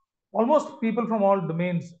almost people from all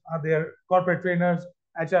domains are there, corporate trainers,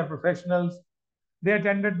 HR professionals. They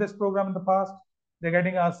attended this program in the past. They're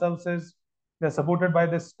getting our services. They're supported by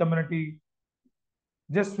this community.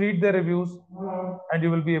 Just read their reviews and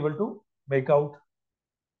you will be able to make out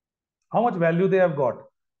how much value they have got.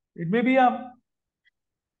 It may be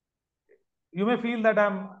you may feel that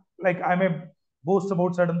I may boast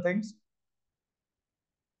about certain things,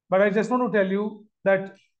 but I just want to tell you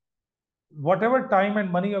that whatever time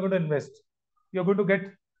and money you're going to invest, you're going to get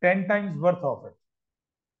 10 times worth of it.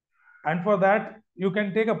 And for that, you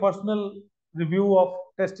can take a personal review of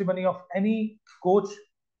testimony of any coach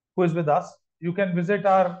who is with us. You can visit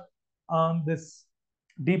our this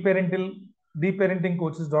deparental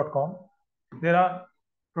deparentingcoaches.com. There are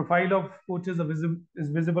profile of coaches is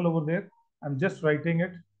visible over there. I'm just writing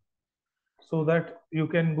it so that you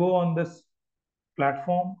can go on this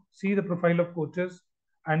platform, see the profile of coaches,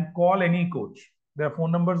 and call any coach. There are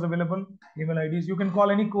phone numbers available, email IDs. You can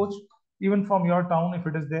call any coach, even from your town if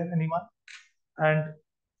it is there, anyone, and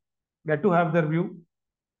get to have their view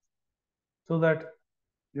so that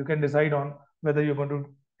you can decide on whether you're going to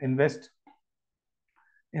invest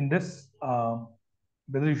in this,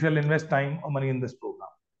 whether you shall invest time or money in this program.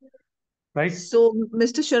 Right? So,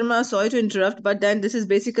 Mr. Sharma, sorry to interrupt, but then this is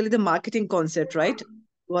basically the marketing concept, right?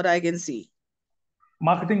 what I can see.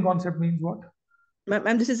 Marketing concept means what?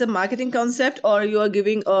 Ma'am, this is a marketing concept, or you are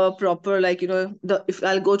giving a proper, like, the if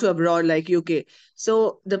I'll go to abroad like UK,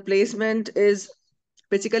 so the placement is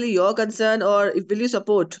basically your concern, or will you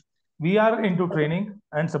support? We are into training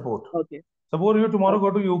and support. Okay. Suppose you tomorrow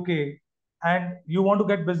go to UK and you want to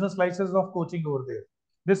get business license of coaching over there.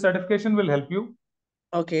 This certification will help you.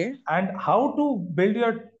 Okay. And how to build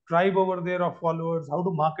your tribe over there of followers, how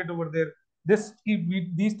to market over there.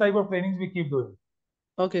 These type of trainings we keep doing.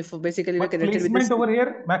 Okay. For basically we're But connected with placement this. over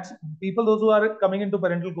here, people those who are coming into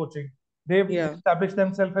parental coaching, they've Yeah. established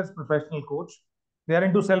themselves as professional coach. They are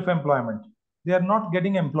into self-employment. They are not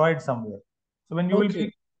getting employed somewhere. So when you will Okay.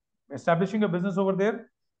 be establishing a business over there,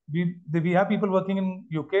 we have people working in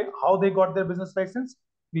UK. How they got their business license,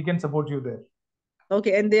 we can support you there.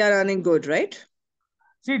 Okay. And they are earning good, right?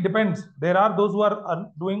 See, it depends. There are those who are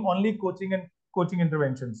doing only coaching and coaching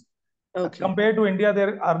interventions. Okay. Compared to India,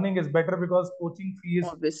 their earning is better because coaching fee is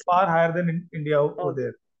Obviously. far higher than in India over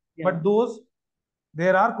there. Yeah. But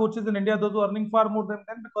there are coaches in India, those who are earning far more than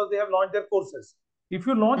them because they have launched their courses. If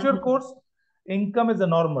you launch your course, income is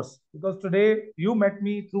enormous because today you met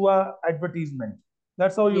me through a advertisement.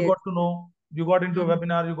 That's how you Yes. got to know. You got into a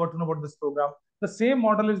webinar. You got to know about this program. The same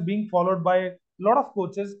model is being followed by a lot of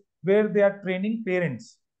coaches where they are training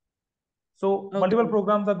parents. So multiple Okay.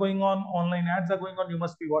 programs are going on, online ads are going on. You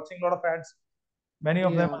must be watching a lot of ads. Many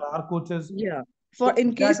of them Yeah. are coaches. Yeah. For So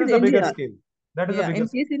in case that in is the bigger India, scale. That is the yeah, bigger in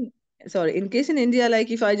scale. case in sorry, in case in India, like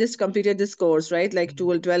if I just completed this course, right? Like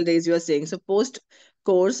 12 days you are saying. So post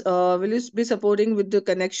course, will you be supporting with the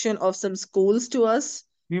connection of some schools to us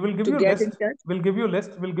We will give to you a get in list. touch? We'll give you a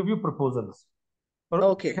list. We'll give you proposals. But it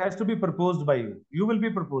Okay. has to be proposed by you. You will be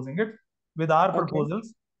proposing it with our Okay.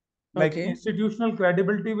 proposals. Like Okay. institutional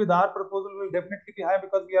credibility with our proposal will definitely be high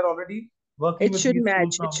because we are already working It with should these schools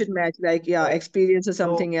match. It from should match, like, yeah, right. experience or So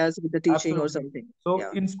something else with the teaching or absolutely. something. So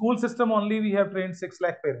Yeah. in school system only we have trained 6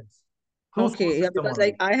 lakh parents through school Okay. Yeah, system because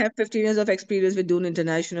like only. I have 15 years of experience with Dune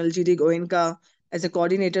International, GD Goenka as a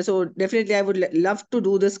coordinator. So definitely I would love to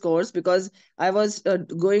do this course because I was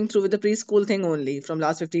going through with the preschool thing only from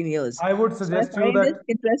last 15 years. I would So I suggest you find that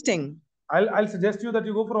this interesting. I'll suggest you that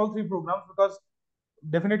you go for all 3 programs because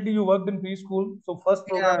definitely you worked in preschool. So first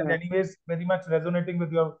program is Yeah. anyways very much resonating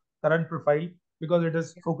with your current profile because it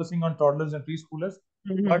is focusing on toddlers and preschoolers.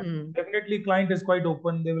 But Mm-hmm. definitely client is quite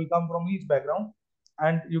open. They will come from each background.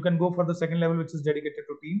 And you can go for the second level, which is dedicated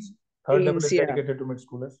to teens. Third level Teams, is yeah. dedicated to mid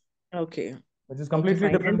schoolers, Okay. which is Okay, completely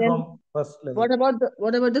fine. And different then from first level.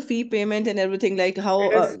 what about the fee payment and everything? Like It is how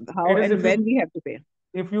it is and when we have to pay?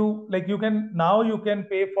 if you like you can now you can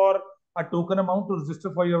pay for a token amount to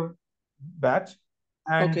register for your batch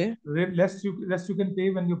and Okay. less you can pay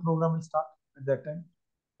when your program will start at that time,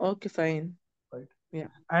 Okay, fine. right? Yeah.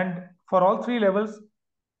 And for all 3 levels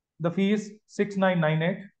the fee is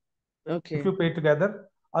 6998 if Okay. you pay together.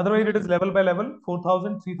 Otherwise it is Mhm. level by level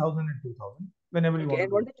 4000, 3000, and 2000 whenever you Okay. want to And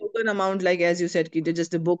do what it. the token amount, like as you said, ki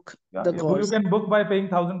just the book Yeah, the you course? can book by paying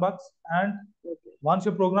 $1000 and Okay. once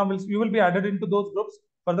your program will you will be added into those groups.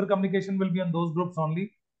 Further communication will be on those groups only,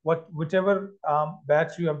 whichever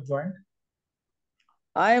batch you have joined.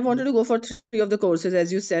 I wanted to go for 3 of the courses,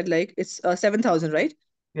 as you said, like it's 7,000, right?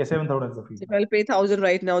 Yeah, 7000 is the fee So if I'll pay 1,000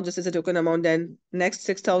 right now just as a token amount, then next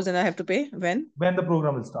 6,000 I have to pay when? when the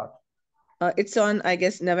program will start. It's on, I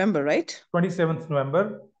guess, November, right? 27th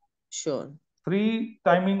November. Sure. 3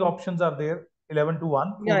 timing options are there: 11 to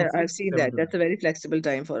 1, 4 Yeah, to yeah, I've 6, seen 7 that. to That's 9. a very flexible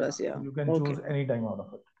time for Yeah, us. so Yeah. you can Okay. choose any time out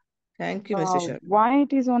of it. Thank you, Mr. Sharma. Why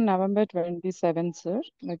it is on November 27th, sir?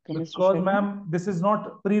 Like Mr. Because, Sharma? ma'am, this is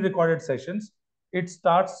not pre-recorded sessions. It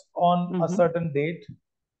starts on a certain date.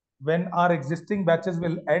 When our existing batches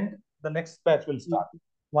will end, the next batch will start.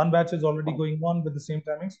 One batch is already going on with the same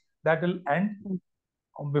timings. That will end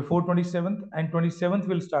before 27th, and 27th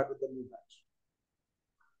will start with the new batch.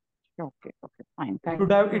 Okay, fine. It Thank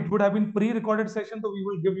would you. have been pre-recorded session, so we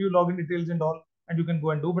will give you login details and all, and you can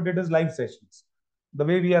go and do. But it is live sessions. The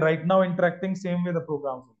way we are right now interacting, same way the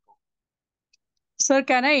programs will go. Sir,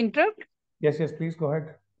 can I interrupt? Yes, please go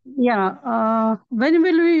ahead. Yeah. When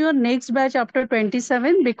will be your next batch after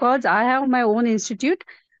 27? Because I have my own institute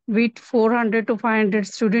with 400 to 500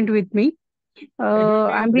 students with me. It will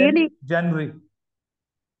be I'm really January.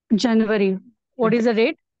 January. What is the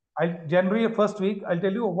date? January first week. I'll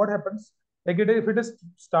tell you what happens. Like if it is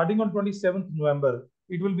starting on 27th November,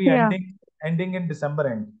 it will be Yeah. ending in December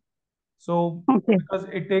end. So Okay. because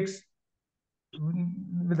it takes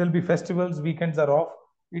there'll be festivals, weekends are off.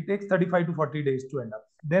 It takes 35 to 40 days to end up.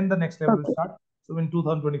 Then the next level will Okay. start. So in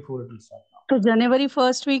 2024 it will start now. So January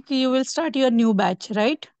first week you will start your new batch,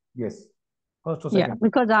 right? Yes. First or Yeah, second?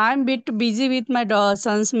 because I'm bit busy with my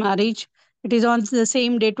son's marriage. It is on the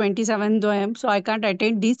same day, 27th AM, so I can't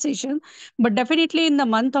attend this session. But definitely in the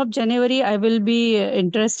month of January, I will be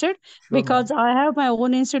interested Sure, ma'am. because I have my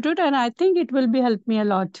own institute and I think it will be help me a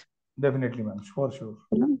lot. Definitely, ma'am. For sure.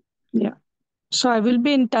 You know? Yeah. So I will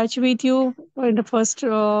be in touch with you in the first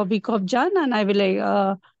week of Jan, and I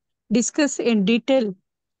will discuss in detail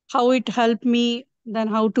how it helped me, then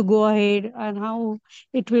how to go ahead, and how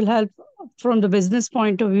it will help from the business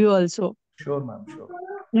point of view also. Sure, ma'am. Sure.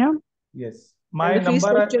 Yeah. Yes. And My the fee number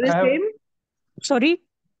structure I is have. same? Sorry.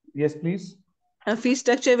 Yes, please. Fee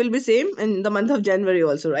structure will be same in the month of January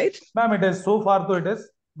also, right? Ma'am, it is so far, though it is.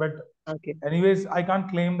 But Okay. anyways, I can't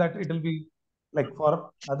claim that it will be like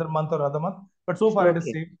for another month or other month. But so far, it is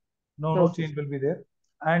Okay. same. No Okay. change will be there.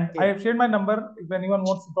 And I Yeah. have shared my number. If anyone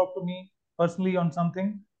wants to talk to me personally on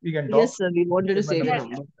something, we can talk. Yes, sir. We wanted to Share my save your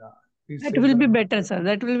number. number. Yeah. Please That save will the be number. better, sir.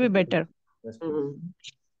 That will be Yes, please. better. Yes, please. Mhm.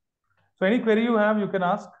 So any query you have, you can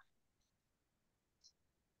ask.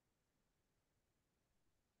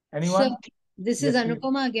 Anyone? So this is Yes, please.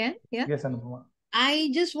 Anupama again. Yeah. Yes, Anupama. I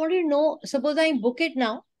just want to know, suppose I book it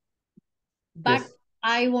now, but Yes.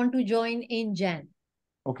 I want to join in Jan.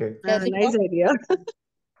 Okay. Does it Nice work? idea.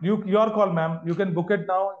 Your call, ma'am. You can book it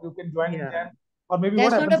now. You can join in Yeah. Jan. Or maybe what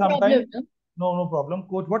That's not happens a problem, sometime. no? No problem.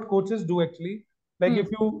 Coach, what coaches do actually, like Hmm.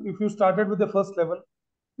 if you started with the first level,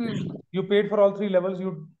 Hmm. you paid for all 3 levels,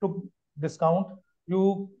 you took discount,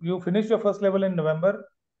 you finished your first level in November,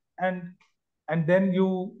 and then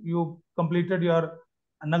you completed your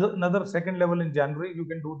another second level in January. You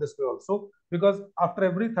can do this way also, because after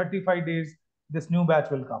every 35 days, this new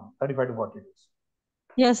batch will come, 35 to 40 days.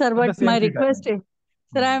 Yes, sir. With the But same my fee request timing.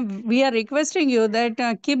 is, sir, we are requesting you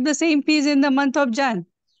that keep the same fees in the month of Jan.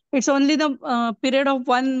 It's only the period of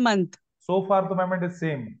 1 month. So far, the payment is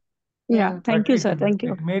same. Yeah. Mhm. Thank But you, sir. Thank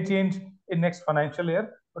you. it may change in next financial year.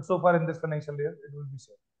 But so far in this financial year, it will be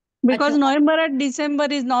same. Because Acha, November and December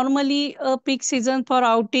is normally a peak season for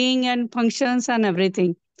outing and functions and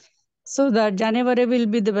everything. So that January will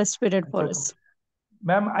be the best period for So, us.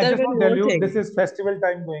 ma'am, I Sir, just one want to tell more you, thing. this is festival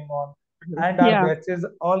time going on, Mhm. and our Yeah. batches,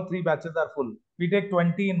 all 3 batches are full. We take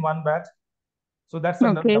 20 in one batch, so that's a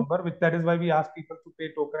Okay. number. Which that is why we ask people to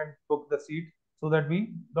pay token and book the seat, so that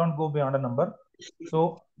we don't go beyond a number. So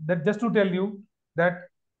that just to tell you that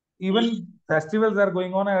even festivals are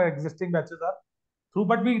going on, our existing batches are through,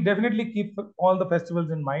 but we definitely keep all the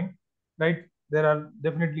festivals in mind, right? There are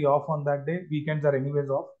definitely off on that day. Weekends are anyways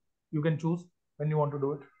off. You can choose when you want to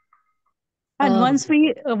do it. And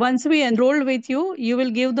uh, once we enroll with you, you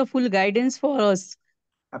will give the full guidance for us.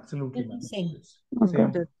 Absolutely, ma'am. same. Yes. Okay.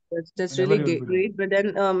 Same. That's Whenever really you will be great. But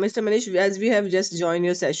then, Mr. Manish, as we have just joined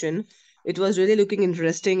your session, it was really looking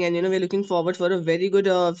interesting, and we're looking forward for a very good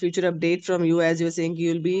future update from you. As you're saying,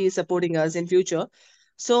 you'll be supporting us in future.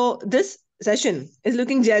 So this session is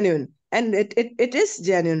looking genuine, and it is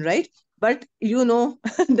genuine, right? But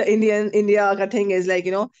the India ka thing is like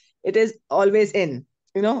it is always in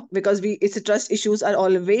because we it's the trust issues are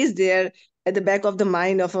always there at the back of the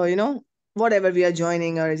mind of whatever we are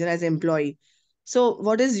joining or as an employee. So,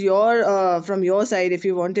 what is your from your side if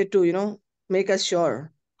you wanted to, make us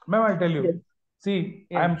sure? Ma'am, I'll tell Yes. you. See,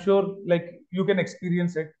 Yeah. I'm sure like you can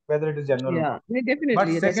experience it, whether it is genuine or Yeah. not. Yeah, But definitely.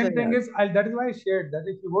 That's why second thing I asked. is, that is why I shared that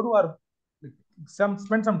if you go to our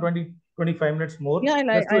spend some 20-25 minutes more Yeah,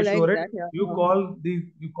 just to I like assure it. that. Yeah. You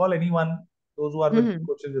call anyone, those who are with Mm-hmm.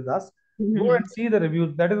 coaches with us, go Mm-hmm. and see the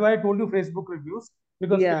reviews. That is why I told you Facebook reviews,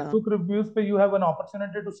 because Yeah. Facebook reviews where you have an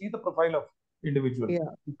opportunity to see the profile of individual.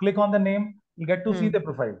 Yeah. You click on the name, you get to see Mm-hmm. the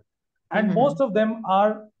profile. And Mm-hmm. most of them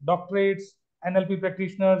are doctorates, NLP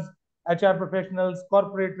practitioners, HR professionals,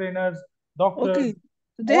 corporate trainers, doctors, Okay.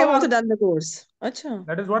 So they have all also are. done the course. Acha.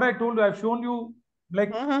 That is what I told you. I've shown you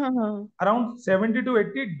like Uh-huh. around 70 to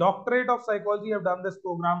 80 doctorate of psychology have done this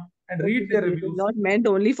program, and read Okay, their it is reviews. not meant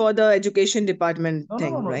only for the education department No, no, no,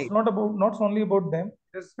 thing, no. It's right? not only about them.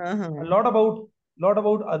 It's a Uh-huh. lot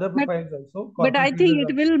about other But profiles also. but I Corporate think trainers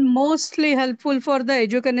it also. will mostly helpful for the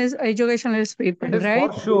educationalist It people, is for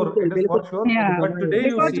right? sure. Bilkul, It is bilkul. for sure. Yeah. But today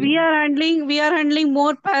you Because see we are handling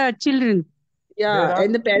more children there Yeah, and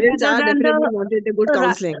are the parents rather are than definitely wanted a good ra-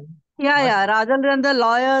 counseling. much rather than the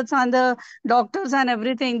lawyers and the doctors and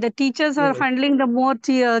everything. The teachers are Yes. handling the more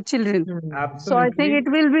children. Hmm. So I think it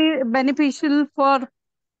absolutely will be beneficial for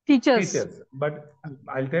teachers. teachers. But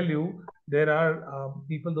I'll tell you, there are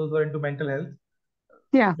people those who are into mental health.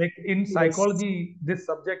 Yeah. Like in Yes. psychology, this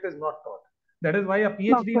subject is not taught. That is why a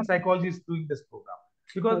PhD in Okay. psychology is doing this program,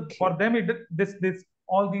 because Okay. for them this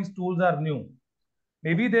all these tools are new.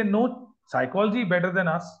 Maybe they know psychology better than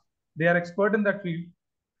us. They are expert in that field,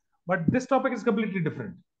 but this topic is completely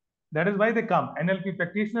different. That is why they come. NLP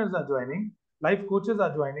practitioners are joining, life coaches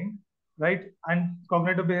are joining, right? And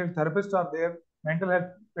cognitive behavior therapists are there, mental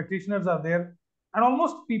health practitioners are there, and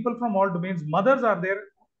almost people from all domains. Mothers are there.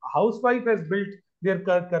 Housewife has built their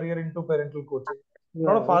career into parental coaching. A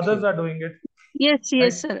lot Yeah, of fathers okay. are doing it, Yes, right?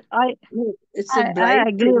 yes, sir. No, it's a I bright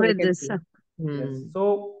agree thing, I with can this, say. sir. Yes. Hmm.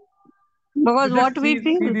 So you Because just what we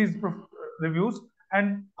see feel, these reviews.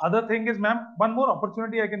 And other thing is, ma'am, one more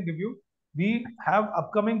opportunity I can give you. We have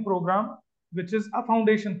upcoming program which is a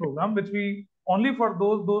foundation program, which we only for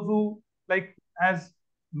those who, like, as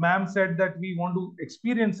ma'am said, that we want to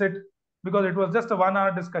experience it, because it was just a 1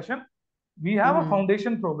 hour discussion. We have a Mm-hmm.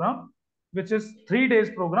 foundation program which is 3 days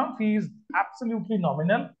program. Fee is absolutely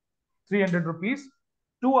nominal, 300 rupees,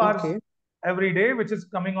 2 hours Okay. every day, which is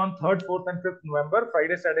coming on 3rd, 4th, and 5th November,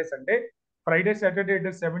 Friday, Saturday, Sunday. Friday, Saturday it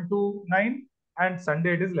is 7 to 9, and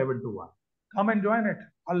Sunday it is 11 to 1. Come and join it.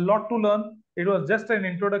 A lot to learn. It was just an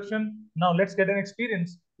introduction. Now let's get an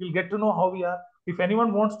experience. You'll get to know how we are. If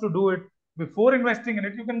anyone wants to do it before investing in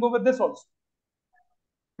it, you can go with this also.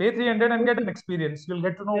 Pay 300 and get an Okay. experience. You'll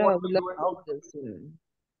get to know Yeah, what we we love do and to how do this.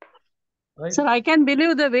 right? sir, I can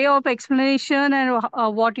believe the way of explanation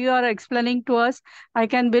and what you are explaining to us. I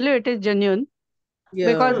can believe it is genuine.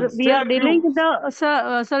 Yeah. Because we Still, are if dealing you in the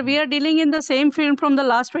sir, we are dealing in the same field from the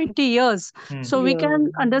last 20 years, so we Yeah.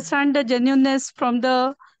 can understand the genuineness from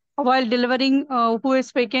the while delivering who is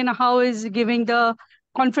speaking, how is giving the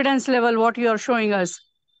confidence level what you are showing us.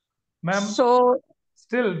 ma'am, So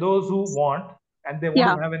still those who want and they want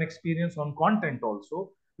yeah, to have an experience on content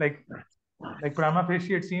also, like prima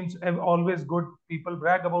facie it seems always good, people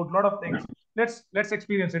brag about a lot of things. Let's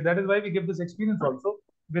experience it. That is why we give this experience also.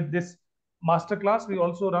 With this master class, we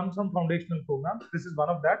also run some foundational programs. This is one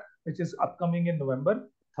of that, which is upcoming in November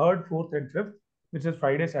 3rd, 4th, and 5th, which is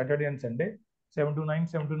Friday, Saturday, and Sunday, 7 to 9,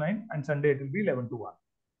 7 to 9, and Sunday it will be 11 to 1.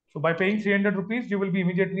 So by paying 300 rupees, you will be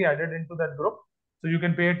immediately added into that group. So you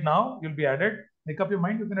can pay it now, you'll be added. Make up your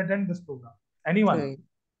mind, you can attend this program. Anyone, Right.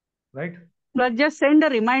 right? but just send a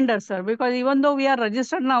reminder, sir, because even though we are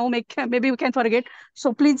registered now, maybe we can forget,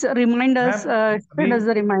 so please remind us, Ma'am, send us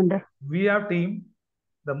the reminder. we have team.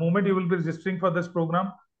 The moment you will be registering for this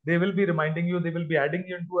program, they will be reminding you, they will be adding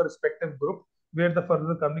you into a respective group where the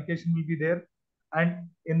further communication will be there. And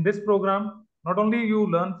in this program, not only you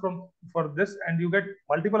learn from for this, and you get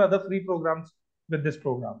multiple other free programs with this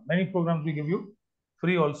program. Many programs we give you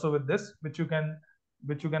free also with this, which you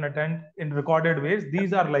can attend in recorded ways.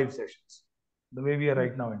 These are live sessions, the way we are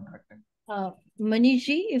right now interacting. Manish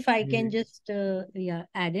ji, if I can Yes. just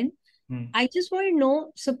add in, Hmm. I just want to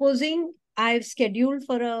know, supposing I've scheduled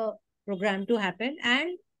for a program to happen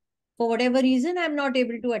and for whatever reason I'm not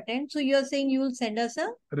able to attend. So you're saying you will send us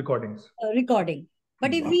Recordings. a recording.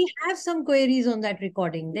 But if Hmm. we have some queries on that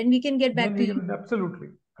recording, then we can get back Then to we you. can absolutely.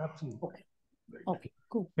 Okay. Right. Okay,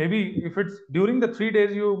 cool. Maybe if it's during the 3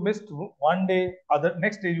 days you missed one day, other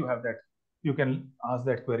next day you have that. You can ask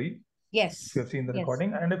that query if Yes. you have seen the Yes.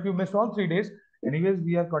 recording. And if you missed all 3 days, anyways,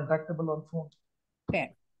 we are contactable on phone. Fair.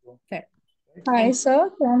 Fair. Hi, Thank sir.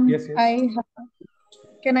 Yes, yes.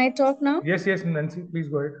 Can I talk now? Yes, yes, Nancy, please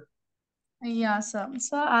go ahead. Yeah, sir.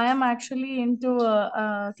 So I am actually into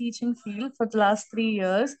a teaching field for the last 3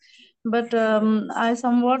 years, but I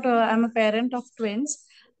somewhat I'm a parent of twins,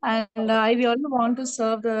 and I really want to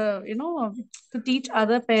serve to teach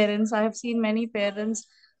other parents. I have seen many parents,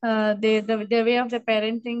 their way of the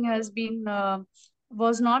parenting has been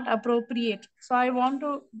was not appropriate. So I want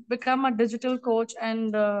to become a digital coach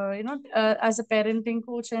and as a parenting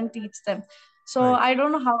coach and teach them. So Right. I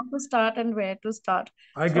don't know how to start and where to start.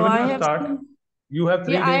 I've So given I you a have start. seen, You have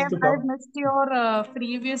yeah, 3 days to I've come. missed your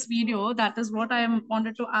previous video. That is what I am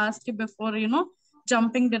wanted to ask you before,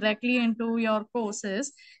 jumping directly into your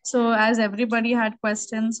courses. So as everybody had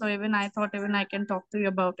questions, so even I thought even I can talk to you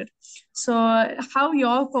about it. So how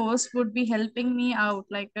your course would be helping me out,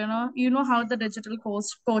 like, how the digital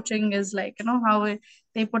course coaching is like, how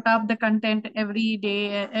they put up the content every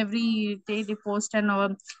day they post and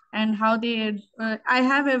all, and how they, I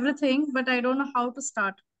have everything, but I don't know how to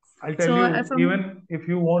start. I'll tell So you, from even if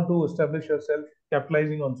you want to establish yourself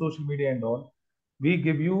capitalizing on social media and all, we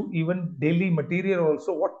give you even daily material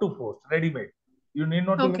also what to post, ready made. You need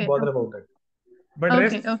not even okay, bother okay, about it. But okay,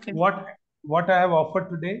 rest, okay. what I have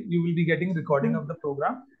offered today, you will be getting recording of the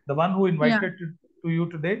program. The one who Yeah. invited to you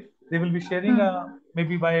today, they will be sharing Hmm.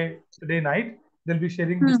 maybe by today night, they'll be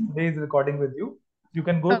sharing this Hmm. today's recording with you. You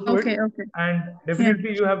can go through it, Okay, okay. and Yeah.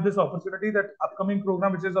 definitely you have this opportunity that upcoming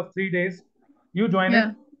program, which is of 3 days, you join it.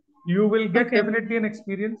 Yeah. You will get Okay. definitely an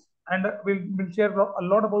experience, and we'll share a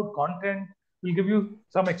lot about content, We'll give you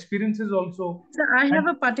some experiences also. So I have And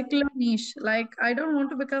a particular niche. Like I don't want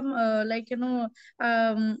to become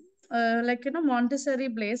Montessori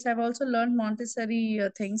place. I've also learned Montessori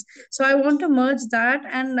things. So I want to merge that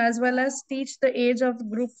and as well as teach the age of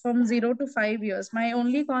group from 0 to 5 years. My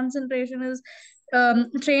only concentration is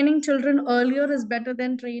training children earlier is better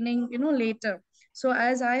than training later. So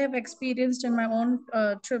as I have experienced in my own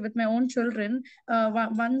with my own children,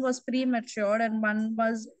 one was premature and one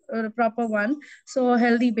was a proper one, so a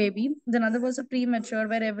healthy baby. The other was a premature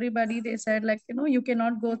where everybody they said like you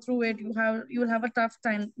cannot go through it, you'll have a tough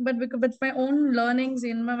time. But because with my own learnings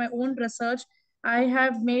in my own research, I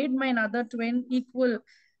have made my other twin equal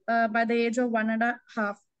by the age of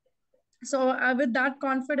 1.5. So with that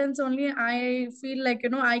confidence only I feel like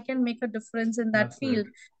I can make a difference in that that's field.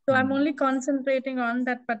 great. So I'm only concentrating on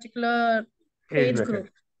that particular Age age bracket. group.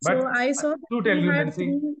 So But I saw that to tell you you, have Nancy,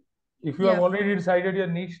 three. if you have Yeah. already decided your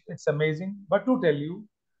niche, it's amazing. But to tell you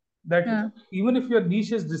that Yeah. even if your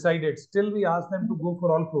niche is decided, still we ask them to go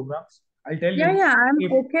for all programs. I'll tell Yeah, you, yeah, I'm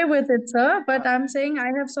if okay with it, sir. But I'm saying I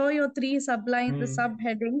have saw your three subline the hmm,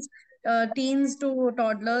 subheadings, teens to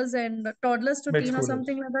toddlers and toddlers to mid teen or schoolers,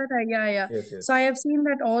 something like that. Yeah, yeah. yes, So yes, I have seen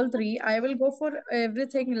that all three. I will go for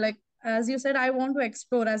everything. Like as you said, I want to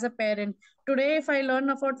explore as a parent. Today, if I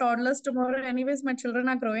learn for toddlers tomorrow, anyways, my children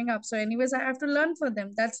are growing up. So anyways, I have to learn for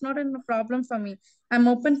them. That's not a problem for me. I'm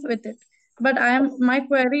open with it. But my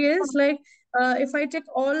query is like if I take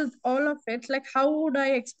all of it, like how would I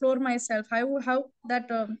explore myself? How that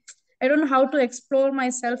I don't know how to explore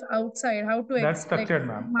myself outside, how to that's like structured,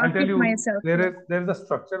 ma'am. I'll tell market you, myself. there is a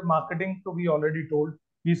structured marketing to be already told.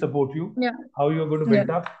 We support you. Yeah, How you're going to yeah. build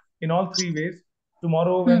up in all three ways.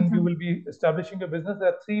 Tomorrow, when you Mm-hmm. will be establishing your business, there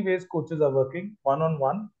are three ways coaches are working.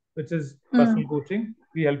 One-on-one, which is Mm. personal coaching.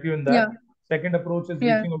 We help you in Yeah, that. Second approach is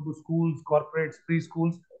yeah, reaching out to schools, corporates,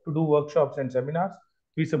 preschools to do workshops and seminars.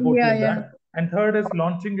 We support you yeah, in yeah, that. And third is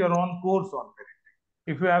launching your own course on parenting.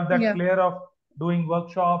 If you have that yeah. flair of doing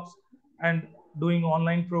workshops and doing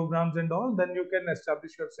online programs and all, then you can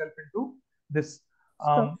establish yourself into this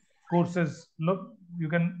So, courses. Look, you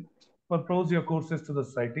can propose your courses to the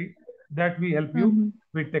society that we help you mm-hmm.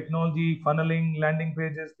 with technology, funneling, landing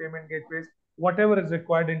pages, payment gateways, whatever is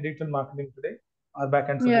required in digital marketing today. Our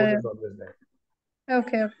backend Yeah, support yeah. is always there.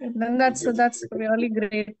 Okay, okay. Then that's really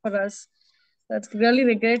great for us. That's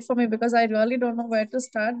really great for me because I really don't know where to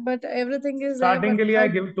start, but everything is there. Starting But के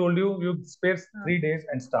लिए how? told you spare 3 days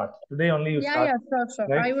and start. Today only you Yeah, start, yeah, sure, sure.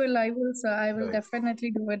 right? I will, sir. I will Right.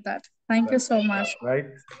 definitely do it that. Thank you so much. Right.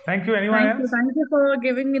 Thank you. Anyone else? Thank you for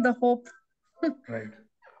giving me the hope. Right.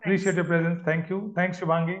 Appreciate your presence. Thank you. Thanks,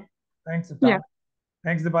 Shubhangi. Thanks, Yeah. Sita.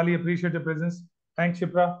 Thanks, Dipali. Appreciate your presence. Thanks,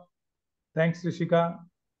 Shipra. Thanks, Rishika.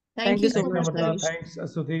 Thank you you so so Thanks, much, much, Namrata. sir. Manish. Thanks,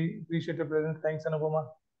 Asuthi. Appreciate your presence. Thanks, Anupama.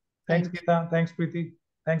 Thanks, Thank you. Geeta. Thanks, Preeti.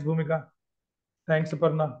 Thanks, Bhumika. Thanks,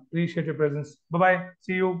 Aparna. Appreciate your presence. Bye-bye.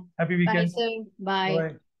 See you. Happy Bye, weekend. sir. Bye.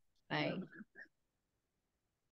 Bye-bye. Bye.